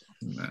Comic-Cons.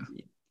 Nah.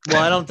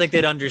 Well, I don't think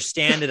they'd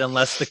understand it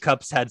unless the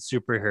cups had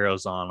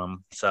superheroes on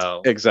them.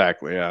 So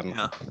exactly,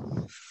 yeah.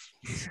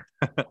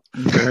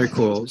 Very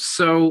cool.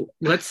 So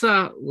let's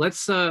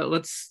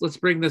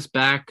bring this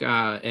back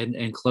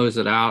and close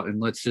it out, and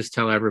let's just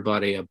tell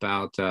everybody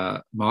about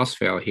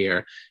Mossvale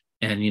here.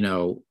 And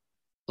a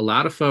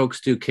lot of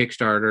folks do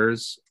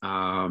Kickstarters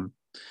and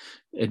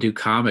do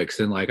comics,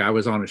 and like I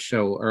was on a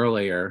show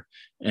earlier,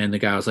 and the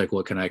guy was like,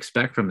 "What can I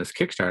expect from this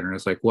Kickstarter?" And I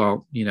was like,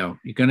 "Well, you're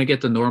going to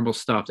get the normal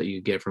stuff that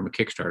you get from a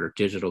Kickstarter: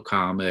 digital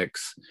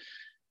comics,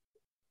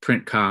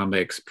 print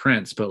comics,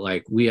 prints, but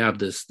like we have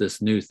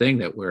this new thing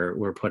that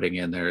we're putting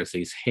in there is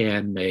these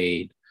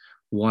handmade,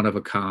 one of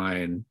a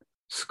kind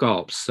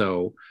sculpts.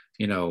 So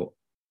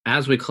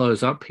as we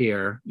close up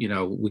here,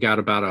 we got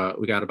about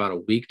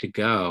a week to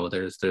go.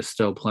 There's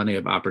still plenty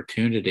of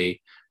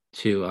opportunity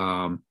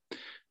to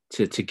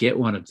get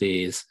one of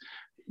these.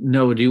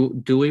 No,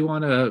 do we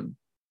want to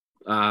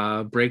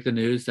break the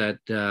news that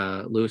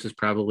Lewis is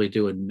probably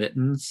doing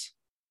mittens?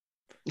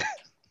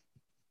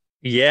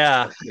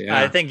 Yeah,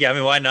 I think. I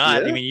mean, why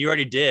not? Yeah. I mean, you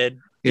already did.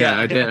 Yeah,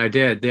 I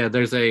did. Yeah,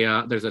 there's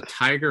a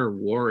tiger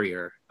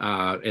warrior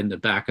in the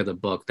back of the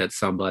book that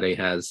somebody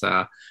has.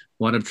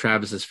 One of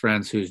Travis's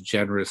friends who's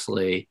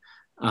generously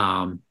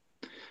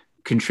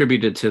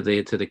contributed to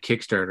the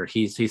Kickstarter.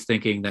 He's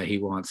thinking that he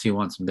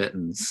wants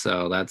mittens.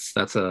 So that's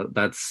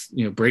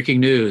breaking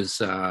news.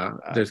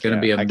 There's going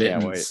to be a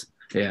mittens.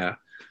 Yeah.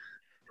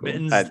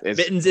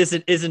 Mittens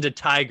isn't a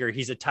tiger.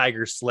 He's a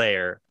tiger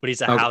slayer, but he's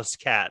a house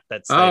cat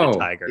that slayed a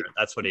tiger.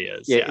 That's what he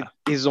is. Yeah,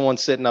 he's the one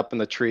sitting up in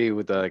the tree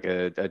with like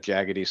a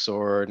jaggedy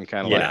sword and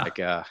kind of like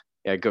a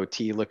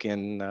goatee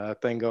looking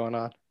thing going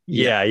on.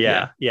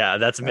 Yeah.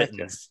 That's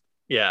Mittens.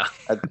 Yeah.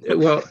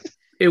 Well,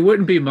 it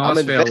wouldn't be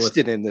Mossvale. I'm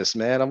invested in this,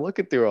 man. I'm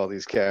looking through all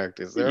these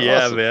characters. They're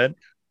awesome. Man.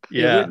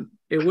 Yeah.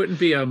 It wouldn't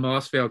be a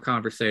Mossvale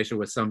conversation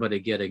with somebody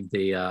getting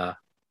the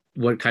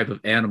what type of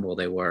animal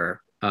they were.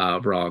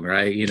 Wrong,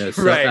 right?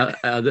 So, right.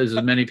 There's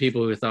many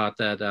people who thought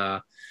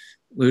that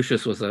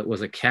Lucius was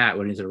a cat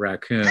when he's a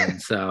raccoon.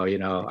 So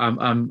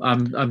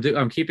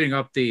I'm keeping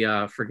up the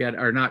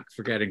not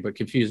forgetting, but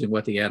confusing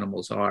what the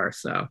animals are.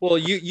 So well,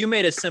 you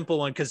made a simple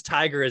one because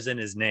tiger is in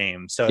his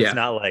name, so it's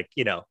not like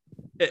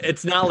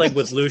it's not like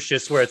with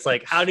Lucius where it's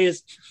like how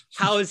is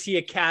he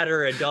a cat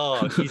or a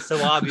dog? He's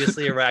so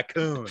obviously a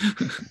raccoon.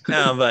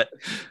 But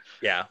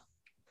yeah.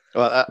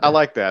 Well, I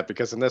like that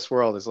because in this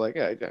world, it's like,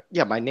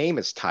 my name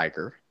is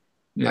Tiger.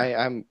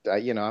 Yeah. I'm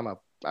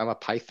a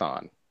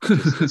python.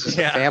 It's just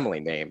a family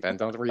name, and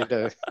don't read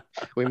the.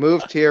 We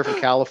moved here from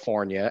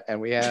California,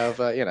 and we have,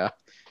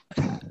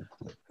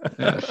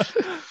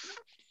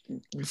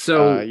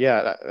 So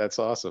that's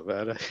awesome,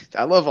 man.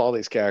 I love all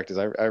these characters.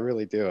 I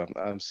really do.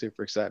 I'm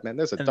super excited, man.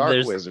 There's a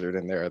dark wizard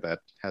in there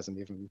that hasn't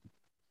even.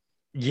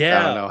 I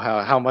don't know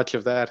how much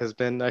of that has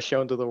been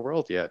shown to the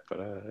world yet, but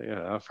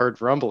I've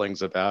heard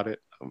rumblings about it.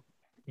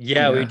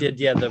 We did.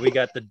 Yeah, we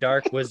got the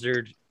Dark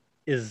Wizard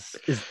is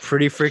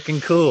pretty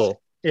freaking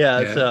cool.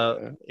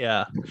 So.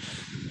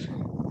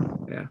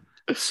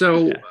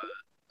 So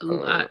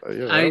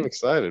I'm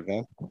excited,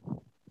 man.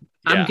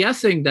 I'm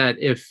guessing that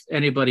if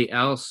anybody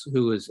else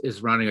who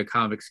is running a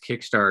comics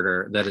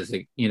Kickstarter that is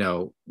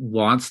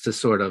wants to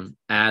sort of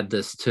add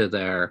this to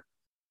their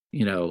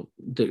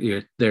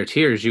their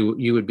tiers,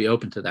 you would be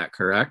open to that,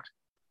 correct?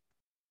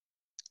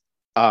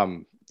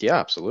 Yeah,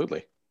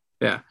 absolutely.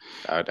 Yeah.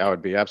 I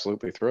would be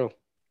absolutely thrilled.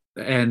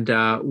 And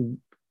I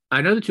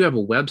know that you have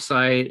a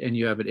website and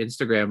you have an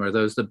Instagram. Are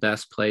those the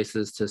best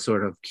places to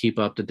sort of keep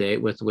up to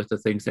date with the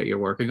things that you're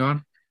working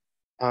on?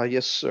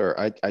 Yes, sir.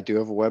 I do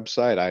have a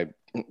website. I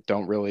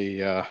don't really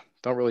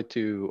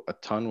do a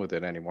ton with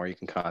it anymore. You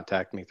can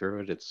contact me through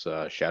it. It's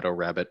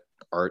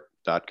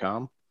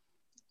shadowrabbitart.com.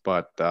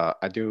 But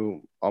I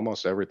do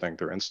almost everything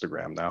through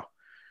Instagram now,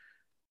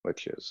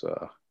 which is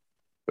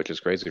which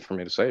is crazy for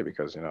me to say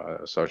because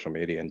social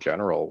media in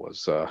general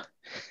was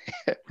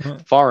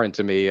foreign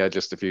to me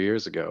just a few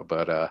years ago.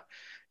 But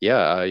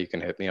yeah, you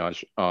can hit me on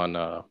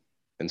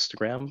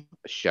Instagram,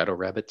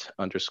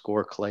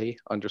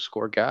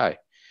 shadowrabbit_clay_guy,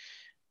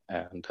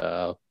 and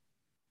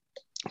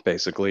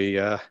basically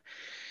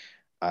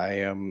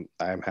I'm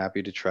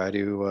happy to try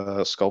to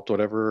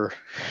sculpt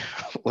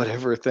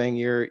whatever thing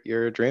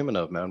you're dreaming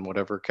of, man.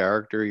 Whatever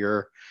character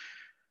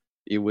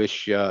you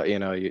wish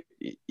you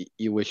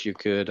wish you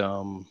could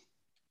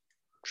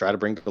try to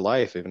bring to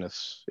life, even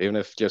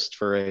if just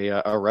for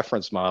a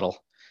reference model.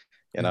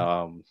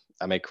 I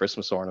make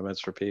Christmas ornaments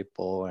for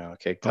people,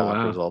 cake Oh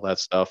toppers, wow. all that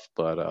stuff.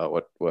 But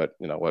what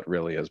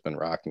really has been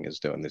rocking is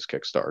doing these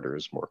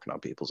Kickstarters, working on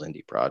people's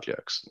indie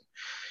projects.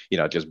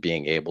 Just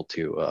being able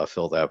to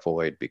fill that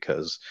void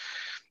because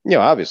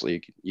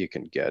obviously you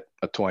can get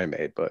a toy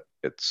made, but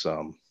it's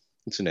an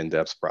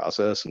in-depth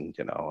process, and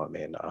I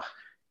mean,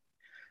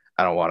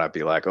 I don't want to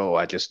be like, oh,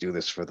 I just do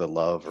this for the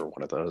love or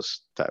one of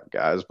those type of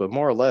guys, but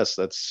more or less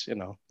that's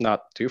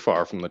not too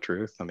far from the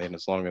truth. I mean,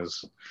 as long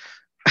as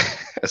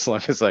as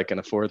long as I can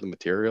afford the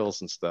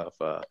materials and stuff,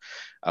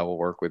 I will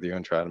work with you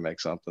and try to make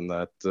something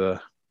that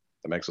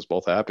makes us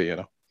both happy.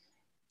 And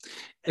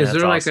Is that's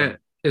there like awesome.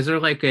 a is there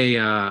like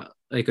a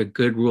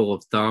good rule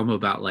of thumb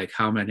about like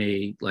how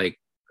many like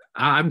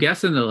I'm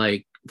guessing that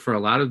like for a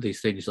lot of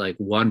these things like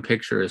one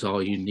picture is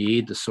all you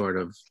need to sort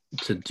of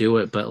to do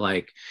it, but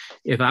like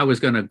if I was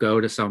going to go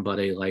to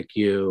somebody like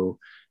you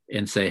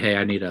and say, hey,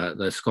 I need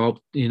the sculpt,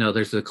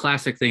 there's a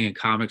classic thing in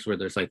comics where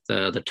there's like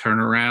the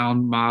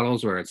turnaround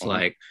models where it's Mhm.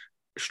 like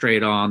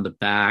straight on the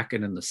back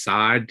and in the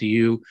side.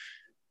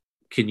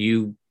 Can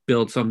you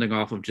build something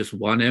off of just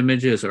one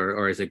images,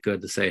 or is it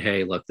good to say,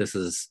 hey, look, this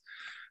is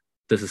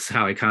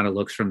how he kind of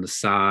looks from the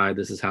side,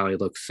 this is how he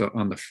looks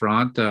on the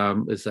front?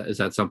 Is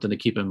that something to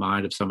keep in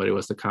mind if somebody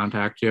was to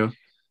contact you?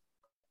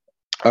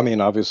 I mean,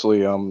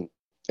 obviously,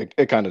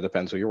 it kind of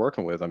depends who you're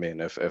working with. I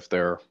mean, if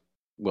they're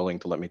willing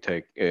to let me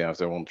take, if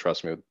they won't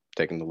trust me with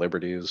taking the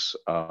liberties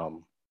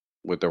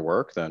with their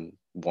work, then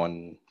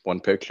one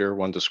picture,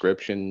 one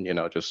description,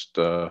 just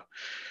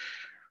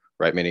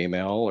write me an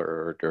email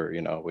or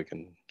we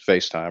can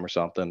FaceTime or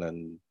something,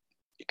 and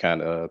you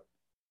kind of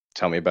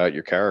tell me about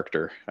your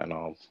character, and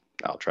I'll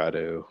try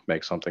to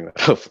make something that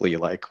hopefully you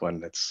like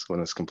when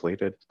it's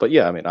completed. But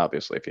yeah, I mean,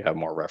 obviously, if you have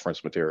more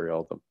reference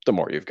material, the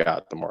more you've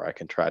got, the more I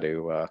can try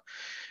to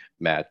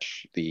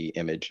match the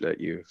image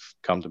that you've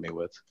come to me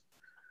with.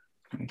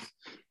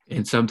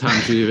 And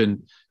sometimes you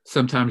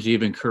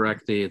even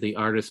correct the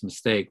artist's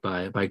mistake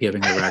by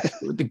giving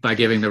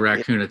the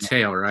raccoon a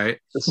tail, right?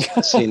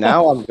 See,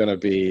 now I'm going to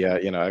be,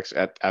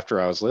 after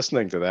I was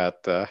listening to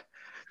that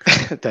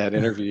that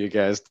interview you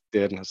guys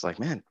did, and I was like,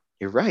 man,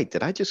 you're right.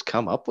 Did I just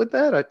come up with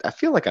that? I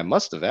feel like I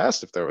must have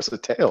asked if there was a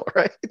tail,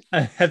 right?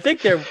 I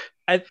think there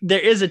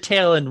is a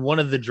tail in one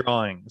of the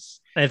drawings.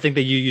 I think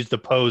that you use the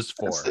pose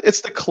for.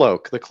 It's the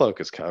cloak. The cloak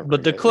is covering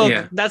But the it. cloak,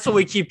 Yeah. that's what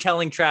we keep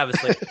telling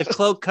Travis. Like the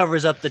cloak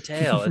covers up the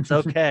tail. It's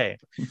okay.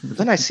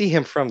 Then I see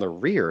him from the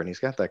rear, and he's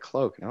got that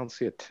cloak, and I don't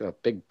see a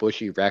big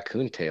bushy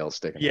raccoon tail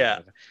sticking Yeah. out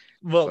of it.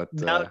 Well, But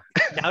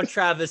now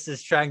Travis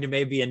is trying to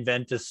maybe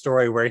invent a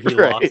story where he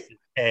right. lost his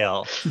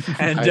tail.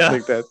 And I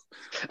think that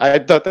I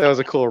thought that was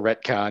a cool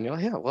retcon. You're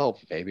like, yeah, well,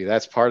 maybe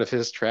that's part of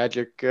his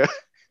tragic,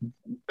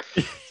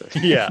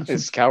 yeah.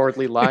 his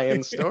cowardly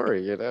lion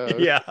story.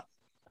 Yeah.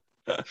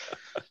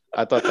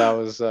 I thought that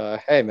was,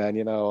 hey man,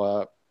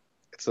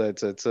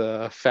 it's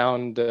a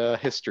found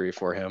history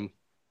for him.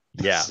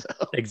 Yeah. So,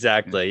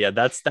 Exactly. Yeah,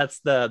 that's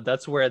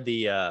where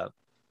the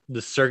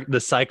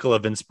cycle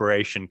of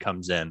inspiration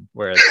comes in,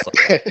 where it's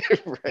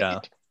like,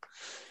 right.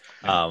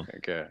 yeah.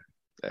 Okay.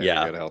 Yeah, Yeah.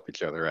 we gotta help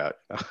each other out.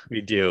 We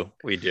do.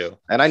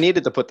 And I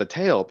needed to put the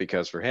tail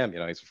because for him,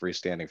 he's a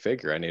freestanding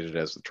figure. I needed it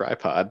as the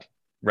tripod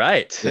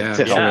Right. Yeah,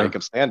 to help yeah. make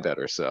him stand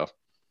better. So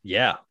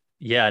Yeah.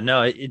 Yeah.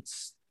 No,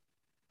 it's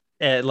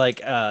like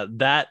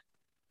that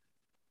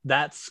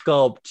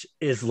sculpt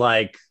is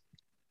like,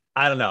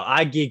 I don't know.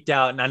 I geeked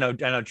out, and I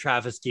know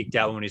Travis geeked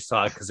out when he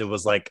saw it because it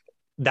was like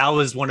that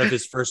was one of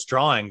his first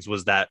drawings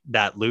was that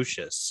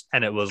Lucius,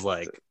 and it was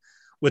like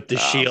with the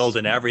shield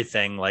and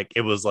everything. Like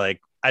it was like,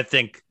 I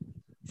think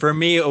for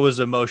me it was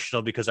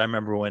emotional because I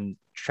remember when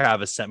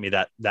Travis sent me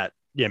that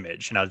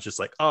image, and I was just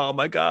like, oh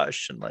my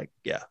gosh, and like,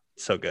 yeah,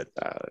 so good.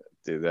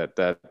 dude, that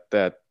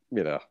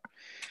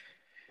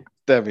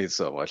that means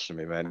so much to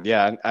me, man.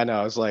 Yeah, I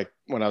know. I was like,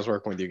 when I was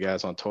working with you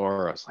guys on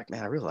tour, I was like,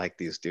 man, I really like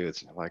these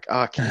dudes. And I'm like,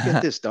 can you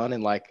get this done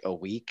in like a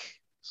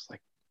week? It's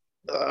like,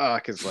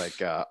 because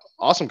like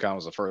Awesome Con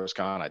was the first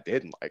con I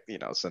did, and like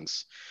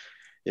since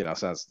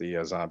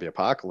the zombie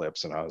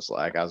apocalypse, and I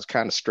was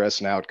kind of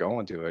stressing out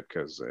going to it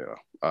because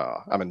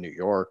I'm in New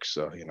York,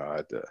 so I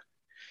had to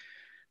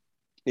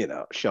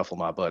shuffle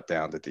my butt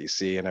down to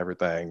DC and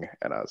everything,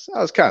 and I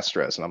was kind of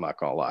stressing. I'm not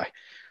gonna lie,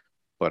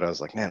 but I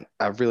was like, man,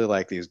 I really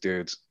like these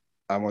dudes.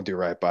 I'm gonna do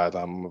right by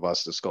them. I'm gonna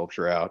bust the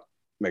sculpture out,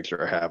 make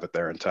sure I have it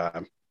there in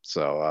time.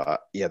 So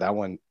yeah, that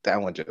one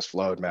just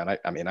flowed, man.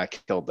 I mean, I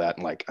killed that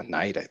in like a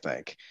night, I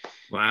think,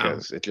 Wow.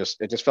 because it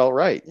just felt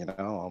right.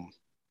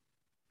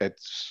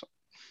 It's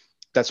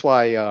that's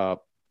why to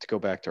go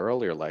back to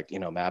earlier, like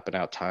mapping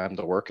out time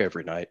to work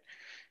every night.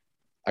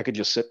 I could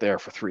just sit there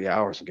for 3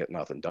 hours and get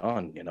nothing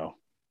done.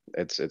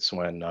 It's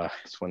when the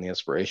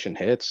inspiration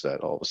hits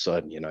that all of a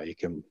sudden you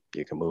can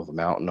move a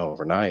mountain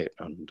overnight,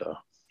 and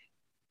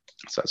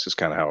so that's just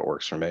kind of how it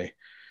works for me.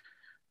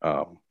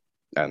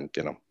 And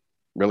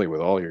really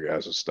with all your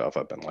guys' stuff,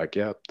 I've been like,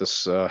 yeah,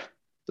 this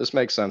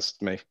makes sense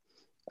to me.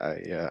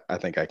 I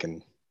think I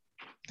can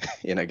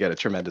get a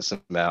tremendous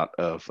amount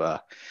of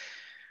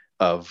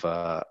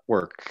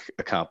work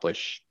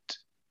accomplished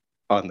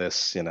on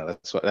this.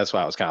 That's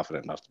why I was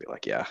confident enough to be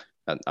like, yeah,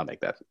 I'll make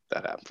that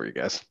happen for you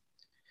guys.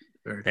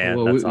 Very Man,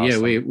 cool. Well, that's yeah,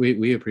 awesome.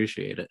 we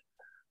appreciate it.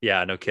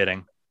 Yeah, no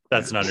kidding.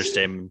 That's an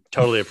understatement.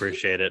 Totally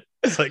appreciate it.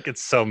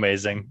 It's so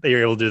amazing that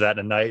you're able to do that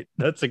in a night.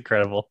 That's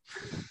incredible.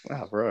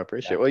 Wow, bro, I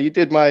appreciate it. Well, you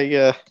did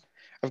my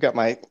I've got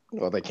my,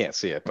 well, they can't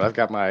see it, but I've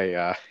got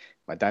my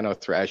my Dino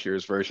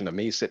Thrashers version of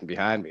me sitting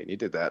behind me, and you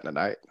did that in a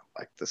night. I'm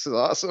like, this is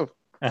awesome.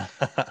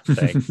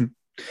 Thanks.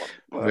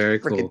 Very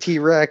cool. Freaking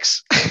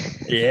T-Rex.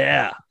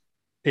 Yeah.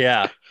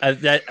 Yeah.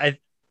 I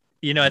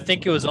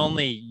think it was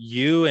only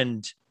you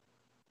and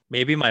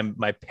maybe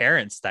my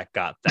parents that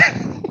got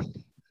that.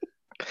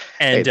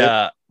 And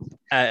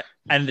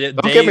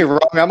Don't get me wrong.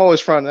 I'm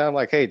always front. I'm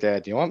like, hey,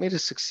 Dad, do you want me to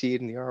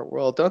succeed in the art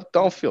world?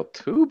 Don't feel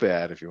too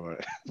bad if you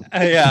want to.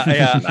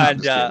 Yeah.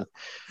 No,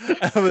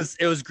 and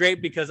it was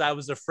great because I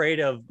was afraid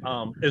of.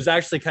 It was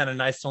actually kind of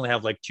nice to only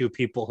have like two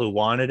people who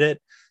wanted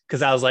it,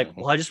 because I was like,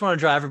 well, I just want to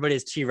draw everybody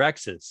as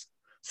T-Rexes.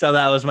 So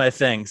that was my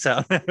thing.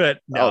 So, but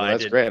no,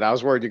 that's great. I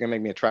was worried you're gonna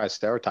make me a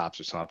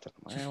Triceratops or something.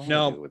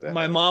 No,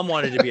 my mom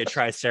wanted to be a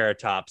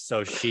Triceratops,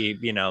 so she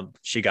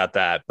got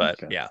that.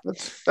 But okay. Yeah,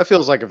 that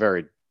feels like a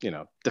very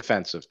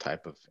defensive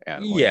type of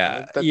animal.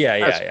 Yeah.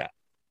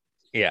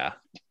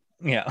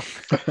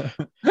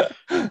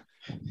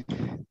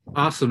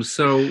 Awesome.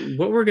 So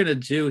what we're gonna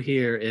do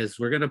here is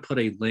we're gonna put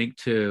a link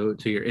to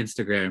your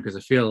Instagram, because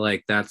I feel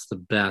like that's the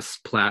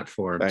best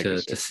platform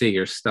to see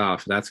your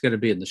stuff. That's gonna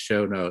be in the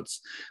show notes.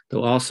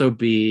 There'll also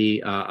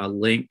be a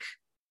link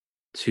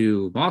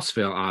to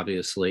Mossvale,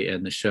 obviously,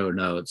 in the show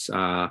notes.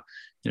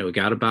 We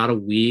got about a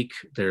week.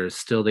 There's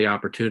still the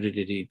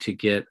opportunity to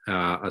get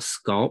a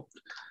sculpt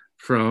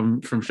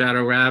from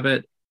Shadow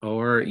Rabbit,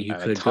 or you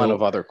could a ton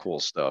of other cool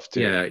stuff too.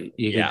 Yeah,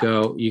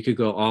 you could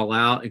go all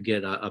out and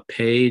get a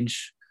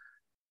page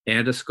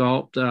and a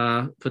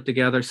sculpt put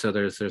together. So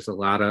there's a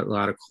lot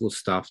of cool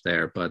stuff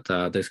there. But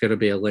there's going to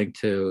be a link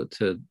to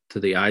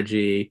the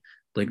IG,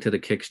 link to the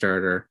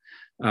Kickstarter.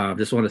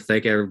 Just want to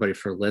thank everybody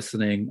for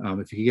listening.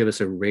 If you could give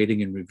us a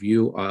rating and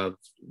review of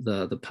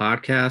the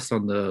podcast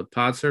on the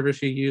pod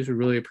service you use, we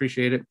really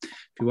appreciate it. If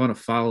you want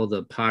to follow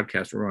the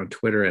podcast, we're on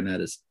Twitter, and that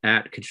is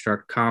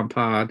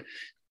 @ConstructCompod.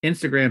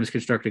 Instagram is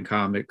Constructing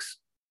Comics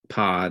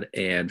Pod,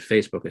 and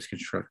Facebook is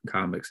Constructing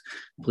Comics.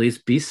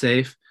 Please be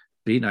safe,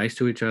 be nice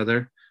to each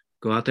other,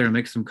 go out there and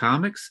make some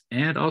comics,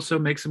 and also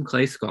make some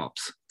clay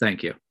sculpts.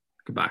 Thank you.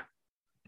 Goodbye.